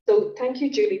 So thank you,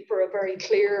 Julie, for a very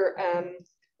clear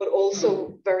but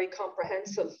also very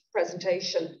comprehensive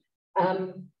presentation.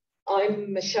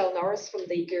 I'm Michelle Norris from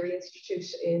the Geary Institute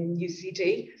in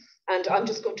UCD, and I'm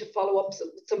just going to follow up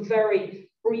some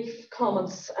very brief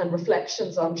comments and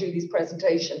reflections on Julie's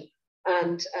presentation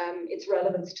and its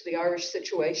relevance to the Irish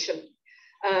situation.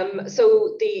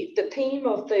 So the theme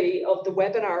of the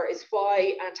webinar is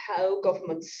why and how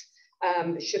governments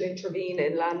should intervene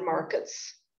in land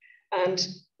markets. And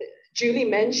Julie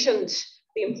mentioned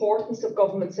the importance of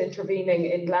governments intervening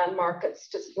in land markets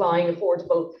to supplying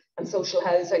affordable and social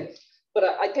housing. But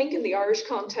I think in the Irish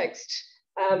context,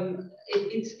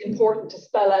 it's important to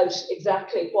spell out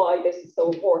exactly why this is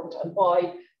so important and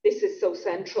why this is so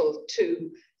central to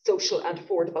social and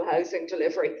affordable housing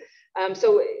delivery.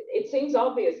 So it seems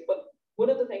obvious, but one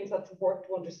of the things that's important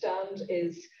to understand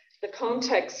is the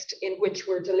context in which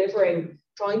we're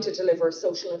trying to deliver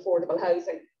social and affordable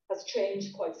housing has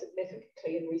changed quite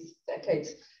significantly in recent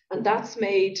decades. And that's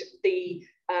made the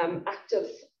active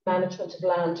management of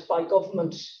land by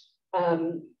government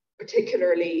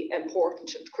particularly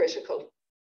important and critical.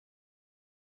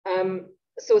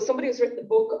 So as somebody who's written a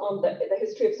book on the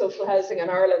history of social housing in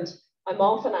Ireland, I'm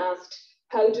often asked,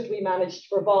 how did we manage to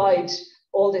provide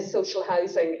all this social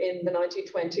housing in the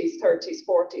 1920s, 30s,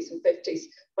 40s and 50s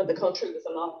when the country was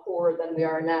a lot poorer than we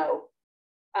are now?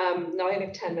 Now I only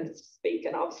have 10 minutes to speak,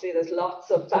 and obviously there's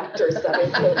lots of factors that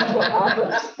influence what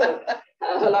happened. So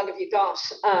how long have you got?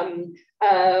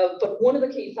 But one of the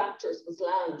key factors was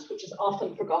land, which is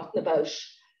often forgotten about.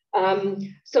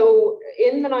 So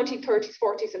in the 1930s,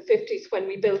 40s and 50s, when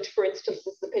we built, for instance,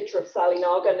 this is the picture of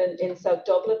Sallynoggin in South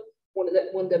Dublin, one of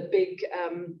the big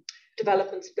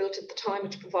developments built at the time,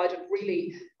 which provided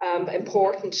really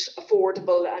important,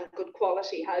 affordable and good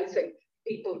quality housing,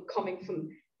 people coming from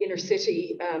inner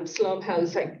city slum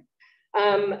housing.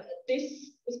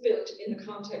 This was built in the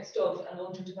context of an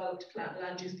underdeveloped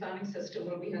land use planning system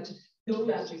where we had no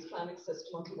land use planning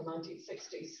system until the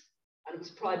 1960s. And it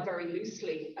was applied very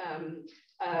loosely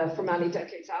for many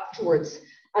decades afterwards.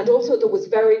 And also there was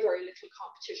very, very little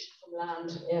competition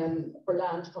for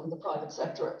land from the private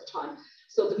sector at the time.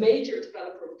 So the major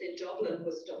developer within Dublin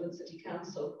was Dublin City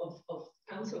Council of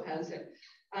council housing.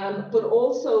 But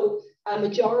also a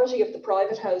majority of the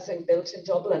private housing built in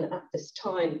Dublin at this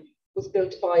time was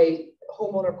built by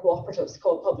homeowner cooperatives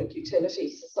called public utility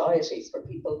societies, where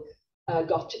people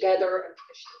got together and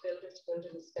commissioned a builder to build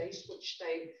an estate, which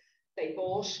they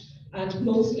bought, and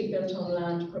mostly built on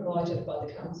land provided by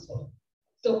the council.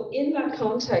 So in that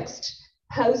context,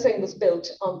 housing was built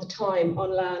on the time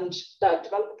on land that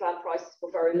development land prices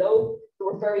were very low. There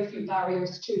were very few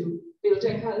barriers to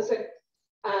building housing.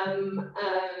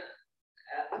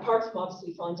 Apart from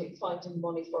obviously finding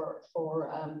money for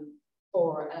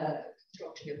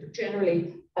constructing it, but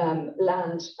generally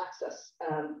land access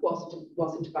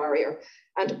wasn't a barrier.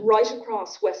 And right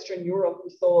across Western Europe,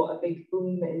 we saw a big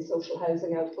boom in social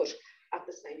housing output at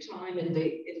the same time in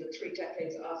the 3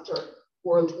 decades after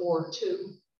World War II.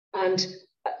 And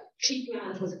cheap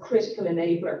land was a critical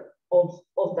enabler of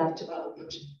that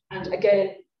development. And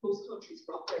again, most countries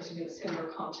were operating in a similar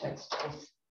context of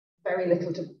very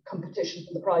little competition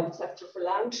from the private sector for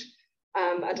land,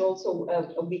 and also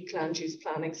a weak land use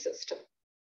planning system.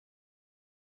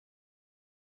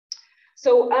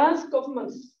 So as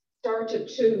governments started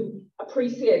to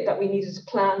appreciate that we needed to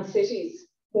plan cities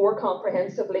more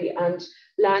comprehensively and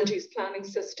land use planning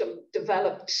system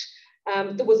developed,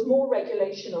 there was more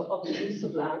regulation of the use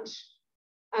of land.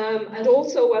 And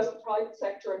also as the private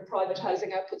sector and private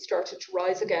housing output started to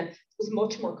rise again, there was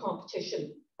much more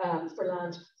competition for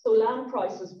land. So land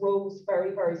prices rose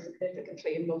very, very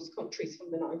significantly in most countries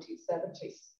from the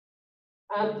 1970s.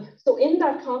 So in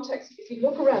that context, if you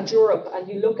look around Europe and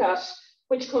you look at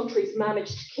which countries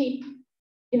managed to keep,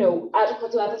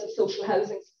 adequate levels of social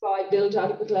housing supply, build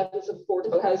adequate levels of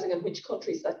affordable housing, and which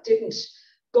countries that didn't,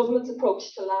 government's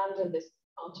approach to land in this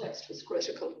context was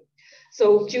critical.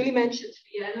 So Julie mentioned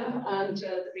Vienna and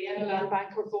the Vienna Land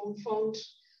Bank or Wohn Fund,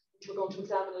 which we're going to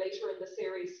examine later in the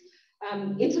series.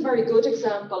 It's a very good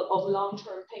example of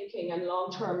long-term thinking and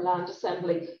long-term land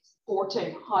assembly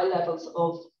supporting high levels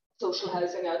of social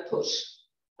housing output.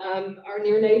 Our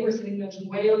near neighbours in England and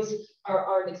Wales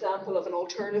are an example of an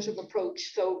alternative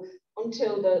approach. So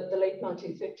until the late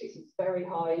 1950s, it's very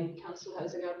high council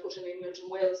housing output in England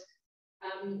and Wales,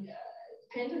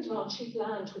 dependent on cheap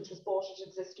land, which was bought at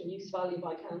existing use value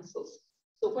by councils.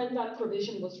 So when that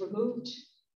provision was removed,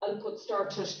 output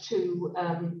started to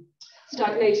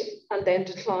stagnate and then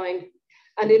decline.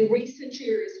 And in recent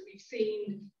years, we've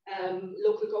seen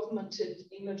local government in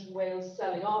England and Wales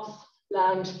selling off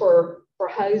land for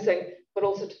housing, but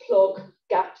also to plug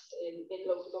gaps in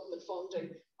local government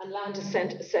funding. And land is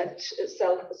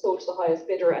sold to the highest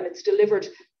bidder, and it's delivered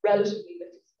relatively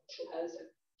little social housing.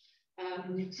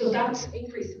 So that's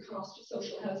increased the cost of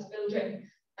social house building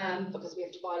because we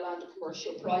have to buy land at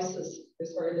commercial prices.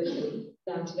 There's very little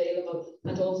land available,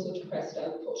 and also depressed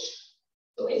output.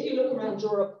 So if you look around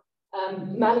Europe,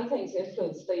 many things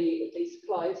influence the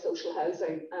supply of social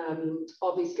housing,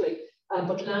 obviously,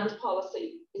 but land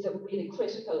policy is a really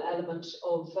critical element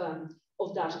of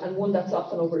of that, and one that's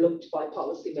often overlooked by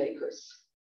policymakers.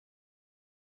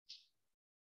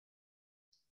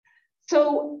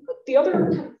 So the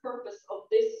other purpose of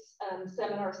this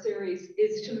seminar series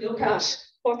is to look at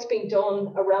what's being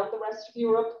done around the rest of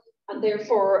Europe, and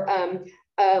therefore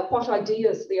what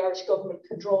ideas the Irish government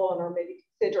can draw on or maybe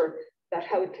consider that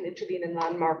how it can intervene in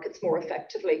land markets more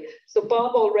effectively. So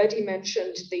Bob already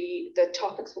mentioned the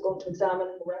topics we're going to examine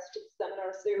in the rest of the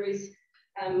seminar series,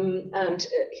 and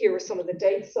here are some of the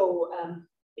dates. So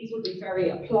these will be very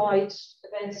applied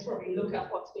events where we look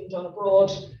at what's being done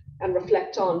abroad and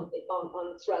reflect on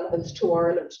its relevance to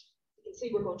Ireland. You can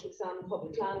see we're going to examine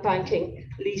public land banking,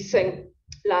 leasing,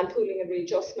 land pooling and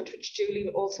readjustment, which Julie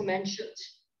also mentioned,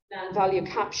 land value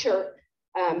capture,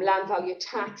 land value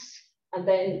tax, and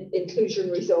then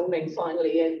inclusionary zoning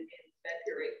finally in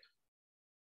February.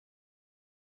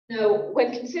 Now,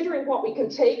 when considering what we can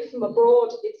take from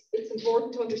abroad, it's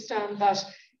important to understand that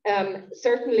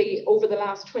certainly over the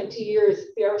last 20 years,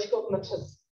 the Irish government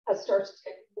has started to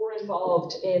get more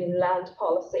involved in land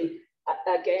policy,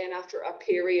 again, after a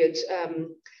period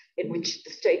in which the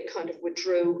state kind of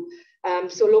withdrew.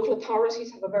 So local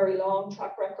authorities have a very long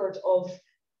track record of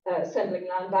assembling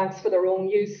land banks for their own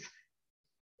use.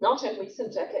 Not in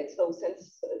recent decades, though,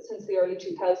 since the early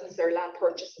 2000s, their land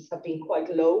purchases have been quite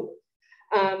low.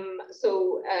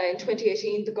 So in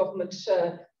 2018, the government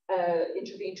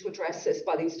intervened to address this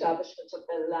by the establishment of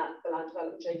the Land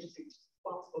Development Agency,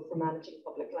 responsible for managing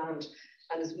public land,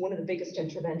 and is one of the biggest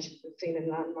interventions we've seen in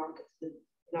land markets in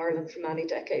Ireland for many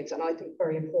decades, and I think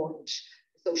very important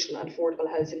for social and affordable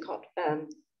housing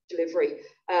delivery.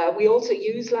 We also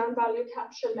use land value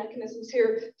capture mechanisms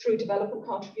here through development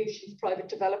contributions. Private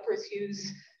developers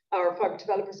are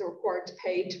required to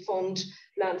pay to fund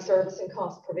land servicing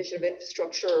costs, provision of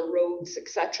infrastructure, roads,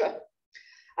 etc.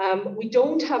 We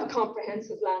don't have a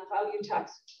comprehensive land value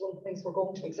tax, which is one of the things we're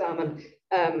going to examine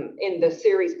in the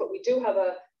series, but we do have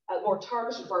a more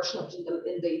targeted version of it in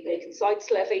the vacant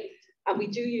sites levy, and we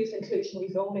do use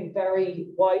inclusionary zoning very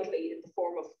widely in the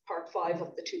form of Part 5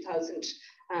 of the 2000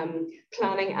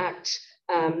 Planning Act,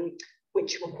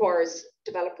 which requires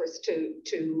developers to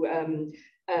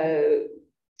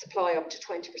supply up to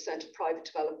 20% of private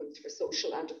developments for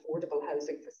social and affordable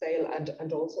housing for sale,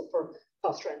 and also for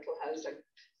cost rental housing.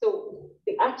 So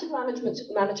the active management of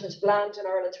land in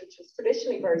Ireland, which was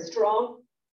traditionally very strong,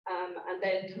 and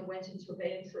then kind of went into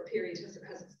abeyance for a period, has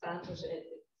expanded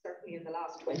certainly in the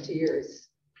last 20 years.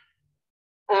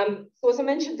 So as I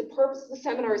mentioned, the purpose of the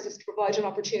seminars is to provide an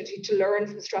opportunity to learn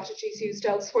from strategies used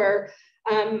elsewhere,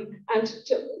 and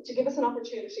to give us an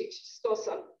opportunity to discuss.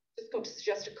 I'm just going to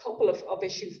suggest a couple of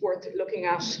issues worth looking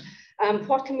at.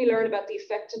 What can we learn about the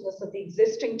effectiveness of the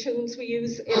existing tools we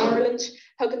use in Ireland?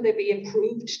 How can they be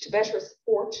improved to better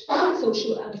support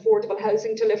social and affordable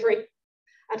housing delivery?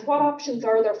 And what options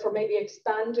are there for maybe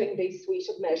expanding these suite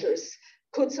of measures?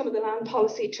 Could some of the land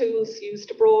policy tools used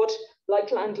abroad,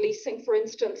 like land leasing, for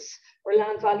instance, or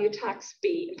land value tax,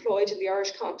 be employed in the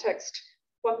Irish context?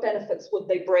 What benefits would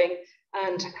they bring,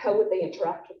 and how would they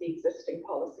interact with the existing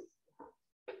policies?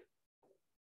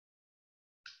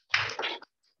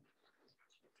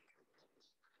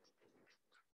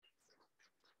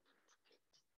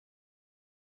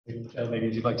 Michelle, maybe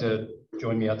you'd like to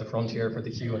join me at the front here for the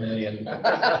Q&A and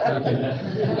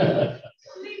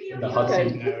the hot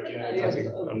seat now.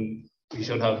 Yeah, we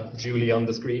should have Julie on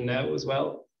the screen now as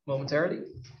well momentarily.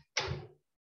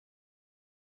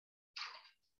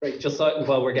 Right, just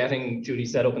while we're getting Julie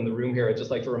set up in the room here, I'd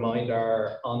just like to remind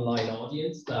our online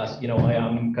audience that, I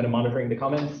am kind of monitoring the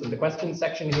comments and the questions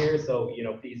section here. So,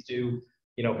 please do,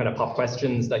 kind of pop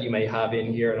questions that you may have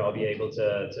in here, and I'll be able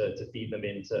to feed them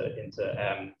into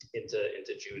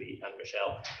Julie and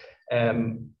Michelle.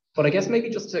 But I guess maybe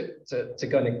just to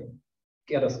kind of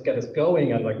get us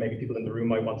going, and like maybe people in the room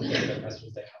might want to think about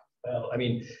questions they have. Well, I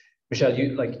mean, Michelle,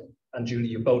 you and Julie,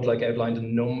 you both outlined a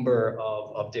number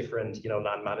of different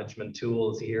land management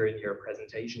tools here in your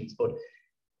presentations. But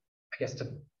I guess to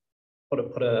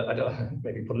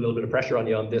maybe put a little bit of pressure on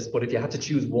you on this, but if you had to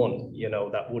choose one,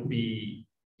 that would be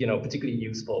particularly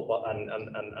useful, and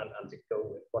to go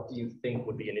with, what do you think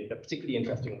would be a particularly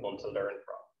interesting one to learn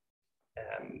from?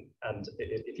 And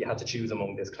if you had to choose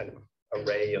among this kind of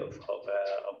array of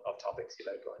topics you've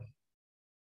outlined.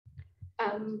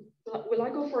 Will I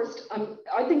go first?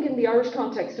 I think in the Irish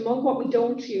context, among what we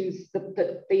don't use,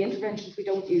 the interventions we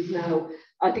don't use now,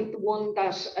 I think the one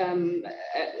that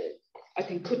I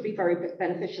think could be very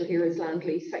beneficial here is land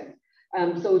leasing.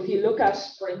 So if you look at,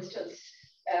 for instance,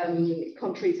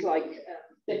 countries like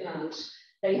Finland,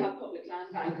 they have public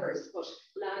land bankers, but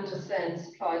land is then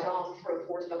supplied on for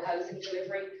affordable housing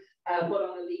delivery. but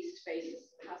on a leased basis.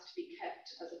 It has to be kept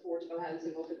as affordable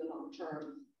housing over the long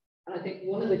term. And I think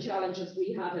one of the challenges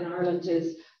we have in Ireland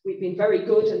is we've been very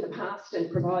good in the past in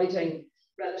providing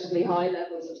relatively high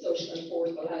levels of social and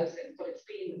affordable housing, but it's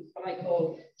been what I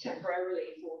call temporarily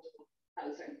affordable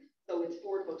housing. So it's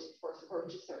affordable to the first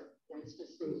purchaser, for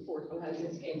instance, through affordable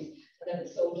housing schemes, and then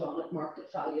it's sold on at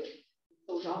market value.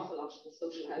 Sold off a lot of the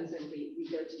social housing we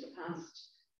built in the past.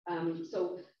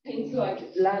 So things like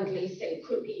land leasing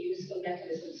could be useful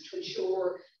mechanisms to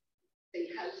ensure the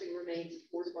housing remains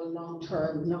affordable long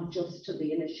term, not just to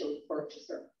the initial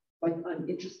purchaser. But I'm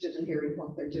interested in hearing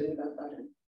what they're doing about that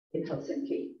in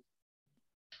Helsinki.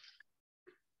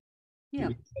 Yeah.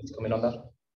 Come in on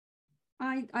that.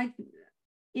 I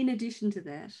in addition to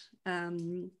that,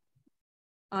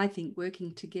 I think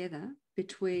working together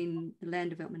between the Land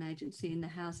Development Agency and the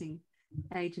Housing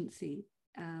Agency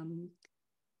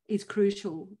is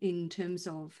crucial in terms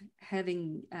of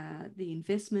having the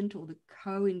investment or the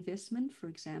co-investment, for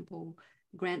example,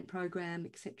 grant program,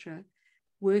 etc.,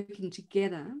 working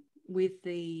together with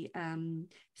the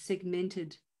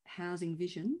segmented housing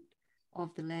vision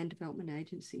of the Land Development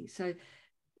Agency. So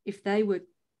if they were,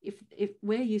 if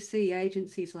where you see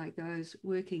agencies like those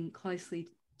working closely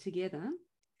together,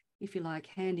 if you like,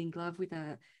 hand in glove with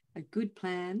a good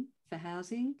plan for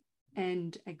housing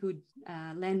and a good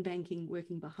land banking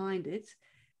working behind it,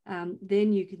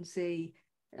 then you can see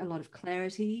a lot of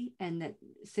clarity and that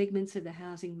segments of the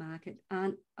housing market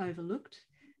aren't overlooked.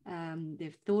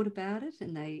 They've thought about it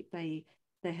and they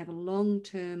have a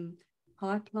long-term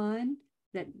pipeline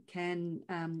that can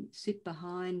sit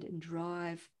behind and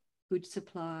drive good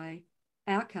supply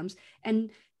outcomes. And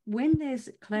when there's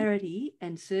clarity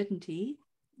and certainty,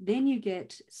 then you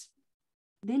get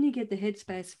the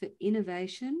headspace for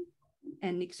innovation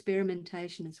and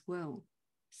experimentation as well.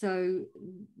 So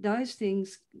those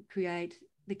things create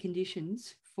the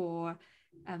conditions for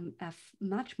a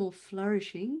much more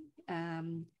flourishing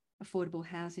affordable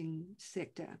housing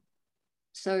sector.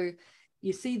 So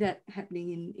you see that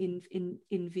happening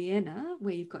in Vienna,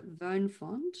 where you've got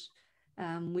Wohnfonds,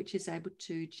 which is able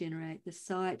to generate the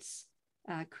sites,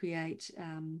 create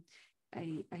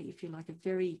if you like, a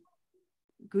very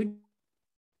good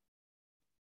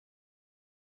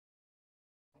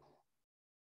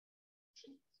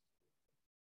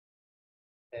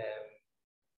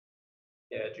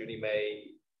yeah, Julie may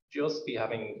just be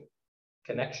having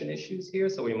connection issues here,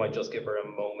 so we might just give her a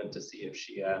moment to see if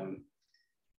she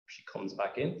comes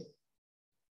back in.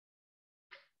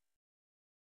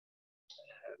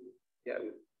 Yeah,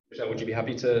 Michelle, would you be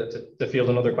happy to field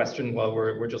another question while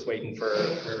we're just waiting for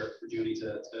Julie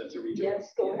to rejoin?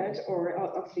 Yes, go ahead. Or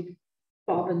obviously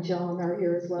Bob and John are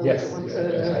here as well. Yes.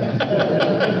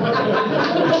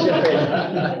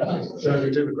 John,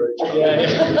 you're doing a great job.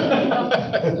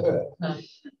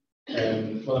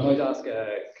 Well, I might ask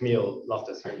Camille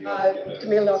Loftus here.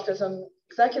 Camille Loftus, I'm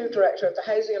Executive Director of the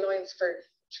Housing Alliance,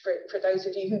 for those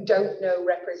of you who don't know,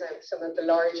 represents some of the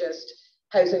largest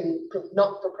housing,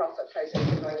 not-for-profit housing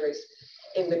providers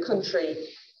in the country.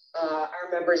 Our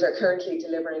members are currently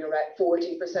delivering around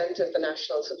 40% of the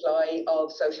national supply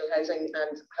of social housing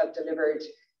and have delivered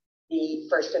the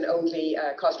first and only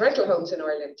cost rental homes in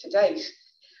Ireland to date.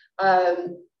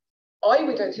 I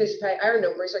would anticipate our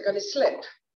numbers are going to slip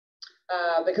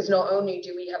because not only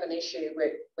do we have an issue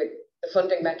with the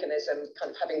funding mechanism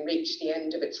kind of having reached the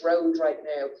end of its road right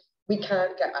now, we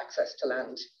can't get access to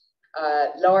land.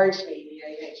 Largely, the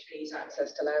AHP's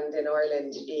access to land in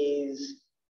Ireland is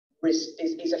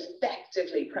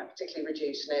effectively practically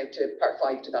reduced now to Part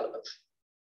 5 development.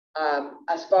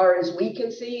 As far as we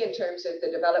can see, in terms of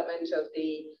the development of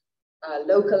the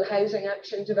local housing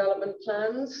action development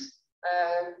plans,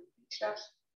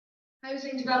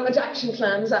 housing development action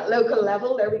plans at local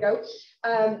level, there we go,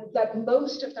 that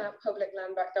most of that public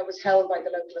land back that was held by the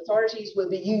local authorities will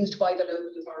be used by the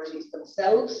local authorities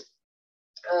themselves.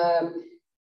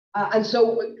 And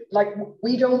so, like,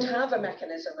 we don't have a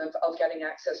mechanism of getting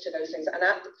access to those things. And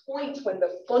at the point when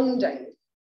the funding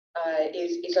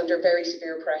is under very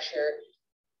severe pressure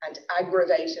and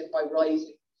aggravated by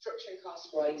rising construction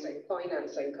costs, rising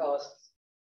financing costs,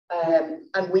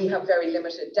 and we have very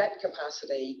limited debt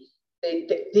capacity,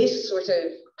 this sort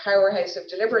of powerhouse of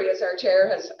delivery, as our chair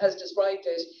has described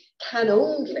it, can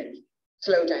only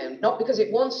slow down, not because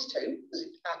it wants to, because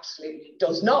it absolutely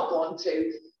does not want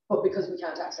to, but because we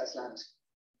can't access land.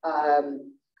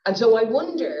 And so I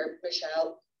wonder,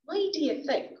 Michelle, why do you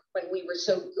think when we were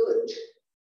so good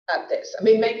at this, I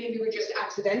mean, maybe we were just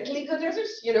accidentally good at it,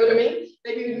 you know what I mean?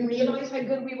 Maybe we didn't realize how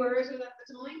good we were at it at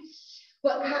the time.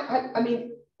 But I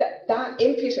mean, that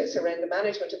impetus around the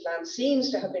management of land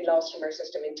seems to have been lost from our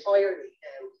system entirely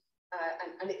now.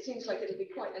 And it seems like it'll be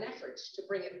quite an effort to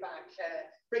bring it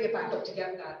back up to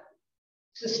get that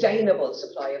sustainable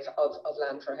supply of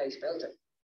land for house building.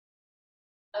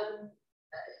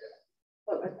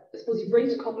 Well, I suppose you've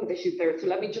raised a couple of issues there, so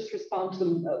let me just respond to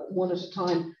them one at a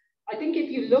time. I think if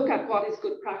you look at what is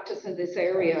good practice in this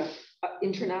area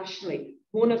internationally,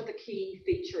 one of the key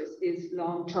features is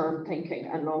long-term thinking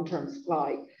and long-term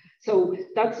supply. So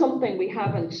that's something we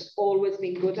haven't always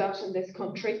been good at in this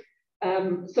country.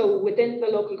 So within the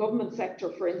local government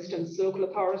sector, for instance, local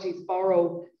authorities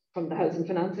borrow from the Housing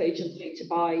Finance Agency to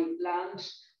buy land,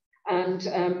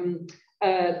 and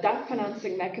that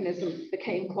financing mechanism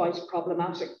became quite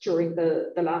problematic during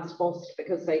the last bust,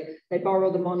 because they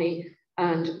borrow the money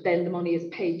and then the money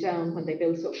is paid down when they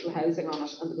build social housing on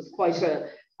it, and there was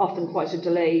often quite a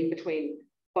delay between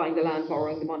buying the land,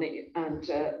 borrowing the money, and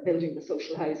building the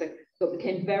social housing. So it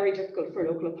became very difficult for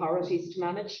local authorities to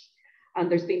manage, and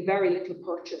there's been very little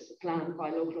purchase of land by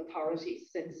local authorities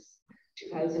since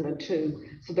 2002.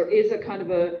 So there is a kind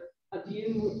of a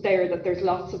view there that there's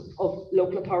lots of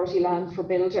local authority land for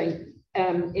building.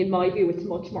 In my view, it's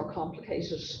much more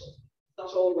complicated.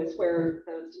 Not always where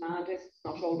the demand is,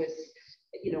 not always,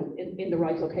 you know, in the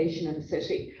right location in the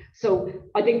city. So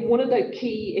I think one of the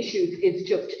key issues is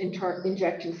just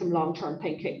injecting some long-term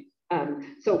thinking.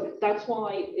 So that's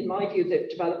why, in my view, the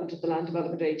development of the Land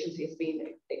Development Agency has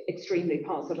been extremely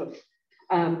positive.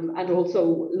 And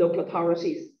also local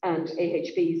authorities and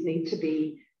AHBs need to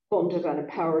be funded and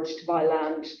empowered to buy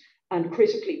land, and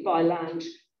critically buy land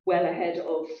well ahead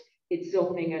of its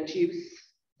zoning and use.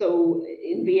 So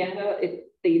in Vienna,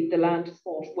 the land is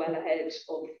bought well ahead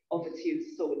of its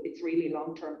use. So it's really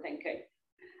long-term thinking.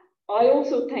 I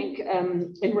also think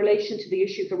in relation to the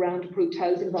issues around approved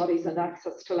housing bodies and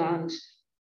access to land,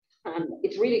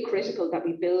 it's really critical that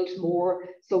we build more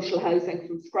social housing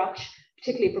from scratch,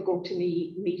 particularly if we're going to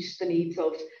meet the needs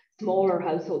of smaller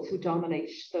households who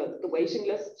dominate the waiting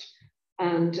list.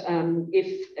 And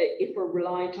if we're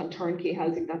reliant on turnkey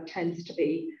housing, that tends to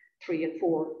be 3 and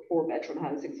 4 bedroom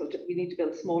housing. So we need to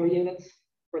build smaller units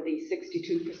for the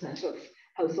 62% of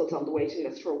households on the waiting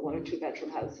list for 1 or 2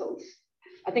 bedroom households.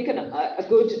 I think a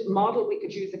good model we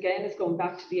could use again is going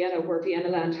back to Vienna, where Vienna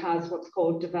Land has what's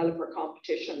called developer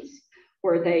competitions,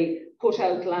 where they put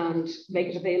out land, make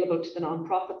it available to the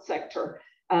non-profit sector,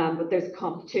 but there's a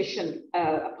competition,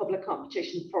 a public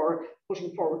competition for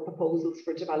putting forward proposals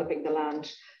for developing the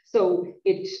land. So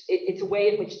it's a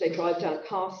way in which they drive down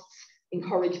costs,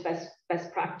 encourage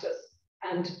best practice,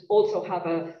 and also have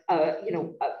a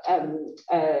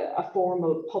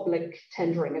formal public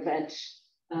tendering event.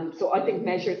 So I think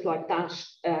measures like that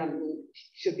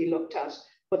should be looked at.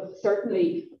 But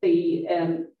certainly,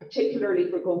 particularly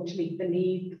if we're going to meet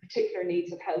the particular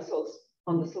needs of households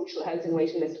on the social housing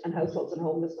waiting list and households in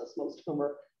homelessness, most of whom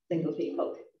are single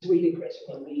people, it's really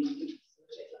critical we need to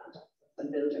facilitate land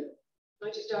and building. Can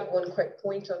I just add one quick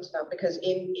point onto that? Because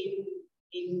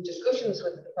in discussions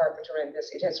with the department around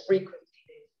this, it has frequently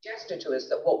been suggested to us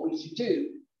that what we should do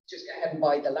is just go ahead and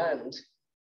buy the land.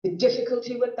 The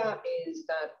difficulty with that is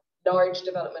that large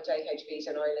development AHBs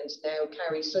in Ireland now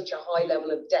carry such a high level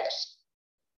of debt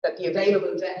that the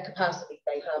available debt capacity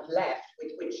they have left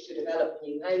with which to develop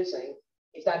new housing,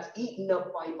 if that's eaten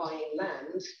up by buying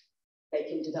land, they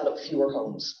can develop fewer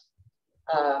homes.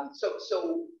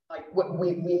 So like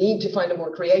we need to find a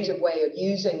more creative way of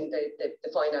using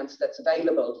the finance that's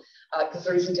available, because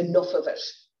there isn't enough of it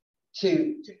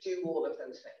to do all of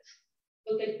those things.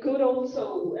 Well, they could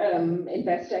also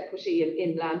invest equity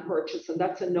in land purchase, and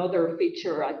that's another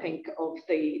feature, I think, of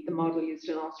the model used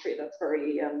in Austria that's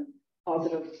very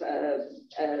positive.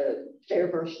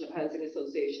 Their version of housing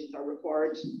associations are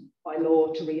required by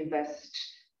law to reinvest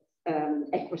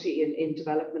equity in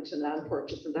development and land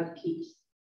purchase, and that keeps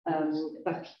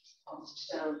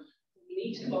costs down. We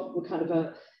need to come up with kind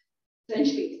of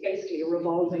essentially it's basically a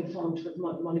revolving fund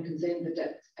where the money comes in, the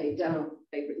debt's paid down,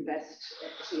 they invest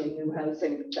equity in new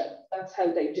housing. That's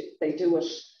how they do it.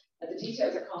 And the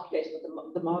details are complicated,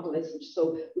 but the model isn't.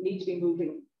 So we need to be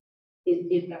moving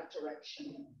in that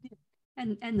direction.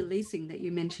 And the leasing that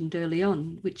you mentioned early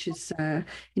on, which is a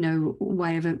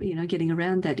way of getting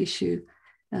around that issue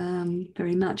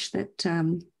very much, that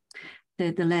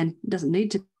the land doesn't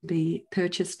need to be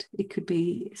purchased. It could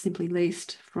be simply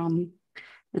leased from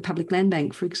the Public Land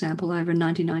Bank, for example, over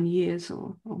 99 years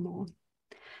or more.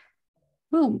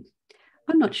 Well,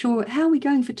 I'm not sure. How are we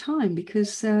going for time?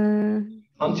 Because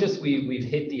conscious we've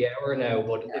hit the hour now,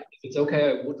 but if it's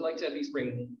okay, I would like to at least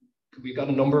bring we've got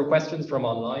a number of questions from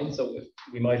online, so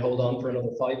we might hold on for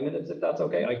another 5 minutes if that's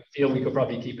okay. I feel we could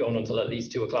probably keep going until at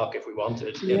least 2 o'clock if we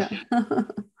wanted. Yeah.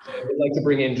 I'd like to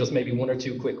bring in just maybe 1 or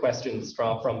 2 quick questions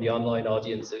from the online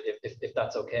audience, if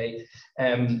that's okay.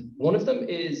 One of them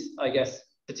is, I guess,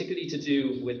 particularly to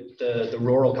do with the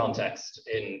rural context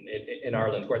in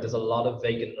Ireland, where there's a lot of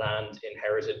vacant land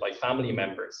inherited by family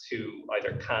members who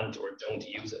either can't or don't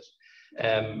use it.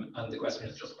 And the question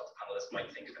is just what the panelists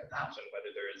might think about that and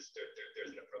whether there's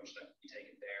an approach that can be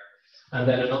taken there. And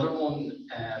then another one,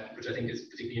 which I think is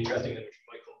particularly interesting and which we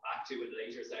might come back to in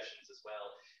later sessions as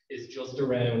well, is just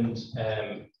around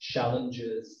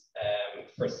challenges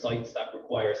for sites that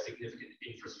require significant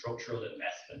infrastructural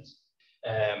investment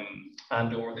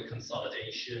and or the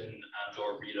consolidation and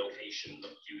or relocation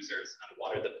of users, and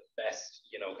what are the best,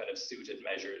 kind of suited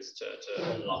measures to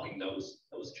unlocking those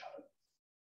challenges.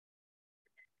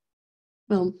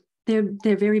 Well,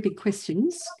 they're very big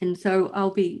questions, and so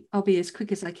I'll be as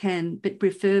quick as I can, but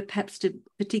refer perhaps to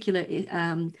particular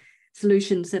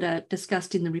solutions that are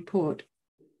discussed in the report.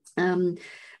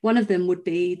 One of them would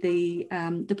be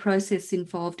the process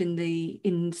involved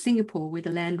in Singapore with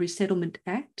the Land Resettlement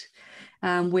Act,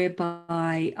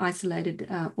 whereby isolated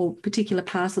or particular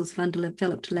parcels of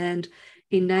undeveloped land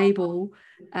enable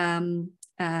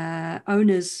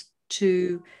owners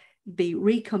to be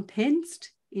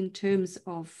recompensed in terms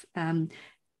of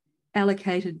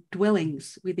allocated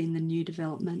dwellings within the new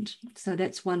development. So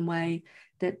that's one way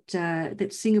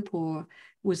that Singapore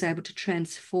was able to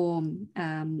transform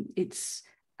its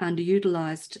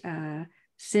underutilized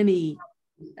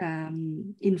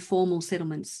semi-informal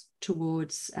settlements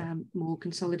towards more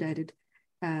consolidated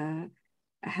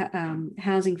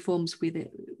housing forms, with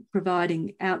it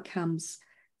providing outcomes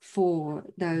for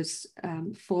those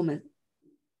former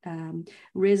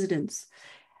residents.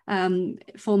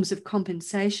 Forms of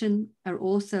compensation are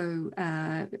also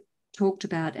talked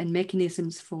about, and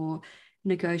mechanisms for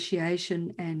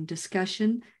negotiation and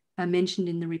discussion are mentioned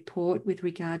in the report with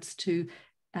regards to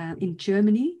in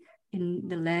Germany, in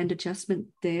the land adjustment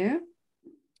there.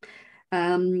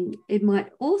 It might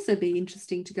also be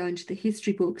interesting to go into the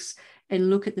history books and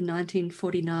look at the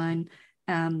 1949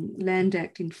 Land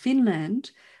Act in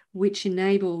Finland, which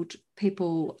enabled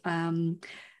people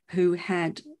who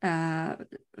had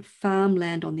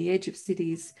farmland on the edge of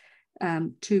cities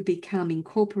to become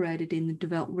incorporated in the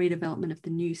redevelopment of the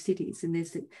new cities. And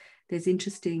there's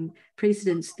interesting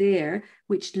precedents there,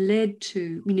 which led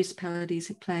to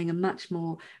municipalities playing a much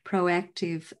more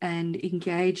proactive and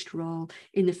engaged role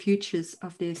in the futures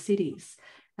of their cities.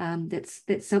 That's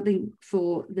something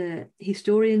for the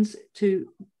historians to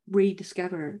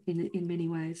rediscover in many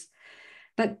ways.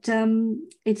 But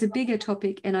it's a bigger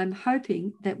topic, and I'm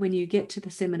hoping that when you get to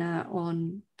the seminar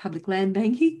on public land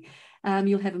banking,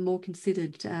 you'll have a more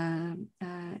considered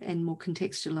and more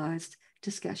contextualised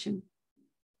discussion.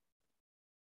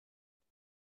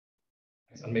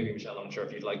 And maybe, Michelle, I'm not sure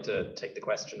if you'd like to take the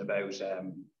question about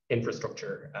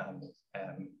infrastructure and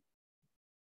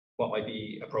what might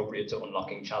be appropriate to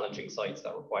unlocking challenging sites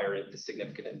that require a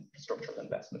significant infrastructural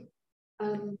investment.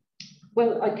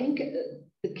 Well, I think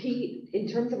the key in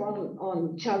terms of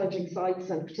on challenging sites,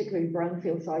 and particularly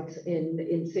brownfield sites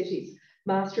in cities,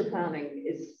 master planning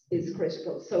is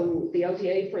critical. So the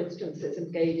LDA, for instance, is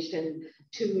engaged in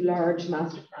 2 large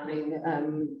master planning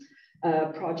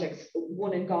projects,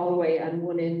 one in Galway and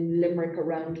one in Limerick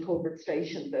around Colbert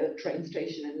Station, the train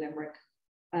station in Limerick.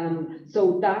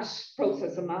 So that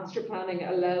process of master planning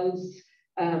allows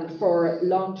for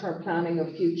long-term planning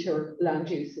of future land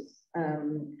uses.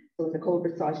 So in the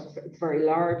Colbert site, it's very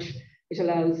large. It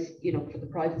allows, for the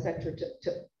private sector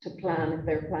to plan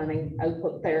their planning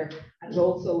output there, and it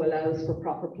also allows for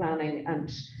proper planning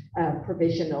and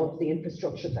provision of the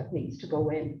infrastructure that needs to go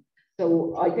in.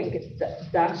 So I think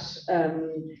that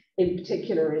in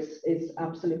particular is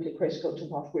absolutely critical to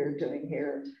what we're doing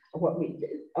here,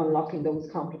 unlocking those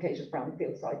complicated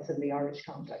brownfield sites in the Irish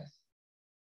context.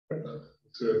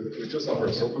 So we just offer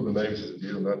supplementation to the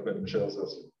view on that, Michelle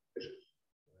says.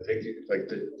 I think like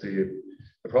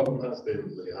the problem has been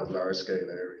when you have large scale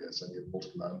areas and you have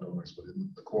multiple landowners, but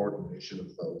in the coordination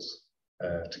of those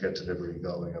to get delivery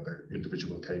going and their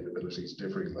individual capabilities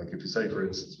differing. Like if you say, for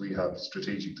instance, we have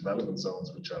strategic development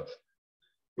zones which have,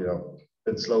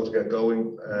 been slow to get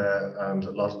going, and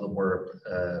a lot of them were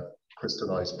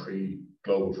crystallized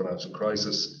pre-global financial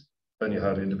crisis. Then you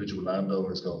had individual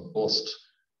landowners going bust.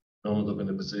 None of them in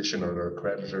a position, or their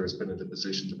creditor has been in a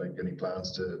position to make any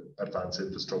plans to advance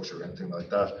infrastructure or anything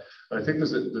like that. And I think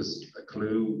there's a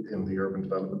clue in the urban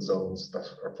development zones that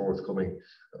are forthcoming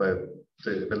about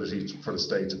the ability for the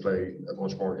state to play a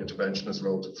much more interventionist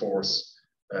role to force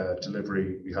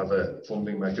delivery. We have a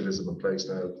funding mechanism in place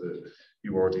now, the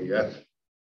URDF,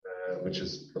 which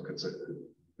is, look,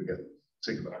 we get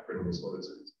sick of acronyms, but it's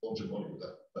a bunch of money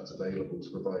that's available to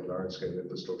provide large-scale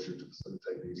infrastructure to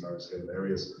facilitate these large-scale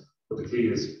areas. But the key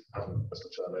is having, as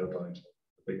Michelle outlined,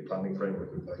 a big planning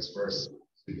framework in place first,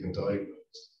 so you can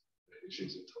diagnose the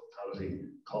issues in totality,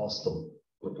 cost them,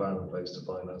 put a plan in place to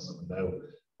finance them, and now,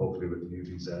 hopefully with the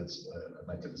UVZs, a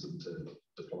mechanism to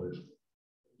deploy it.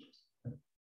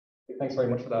 Thanks very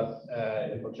much for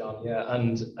that input, John. Yeah,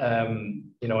 and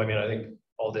you know, I mean, I think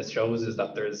all this shows is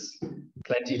that there's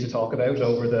plenty to talk about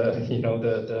over the, you know,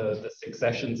 the 6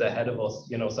 sessions ahead of us.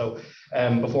 You know, so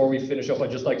before we finish up,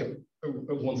 I'd just like to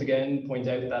once again point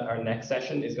out that our next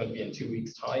session is going to be in 2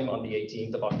 weeks' time on the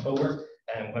 18th of October.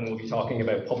 When we'll be talking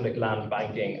about public land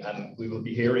banking, and we will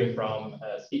be hearing from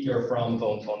a speaker from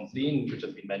Bone Funds Lean, which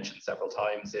has been mentioned several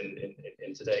times in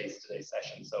today's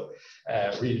session. So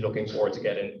really looking forward to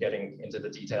getting into the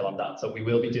detail on that. So we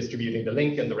will be distributing the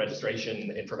link and the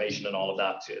registration information and all of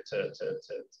that to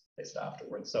this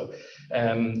afterwards. So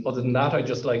other than that, I'd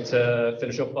just like to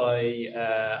finish up by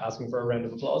asking for a round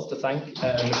of applause to thank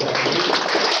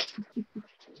Michelle.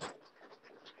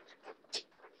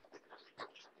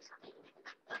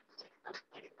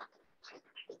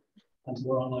 And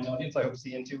to our online audience, I hope to see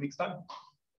you in 2 weeks' time.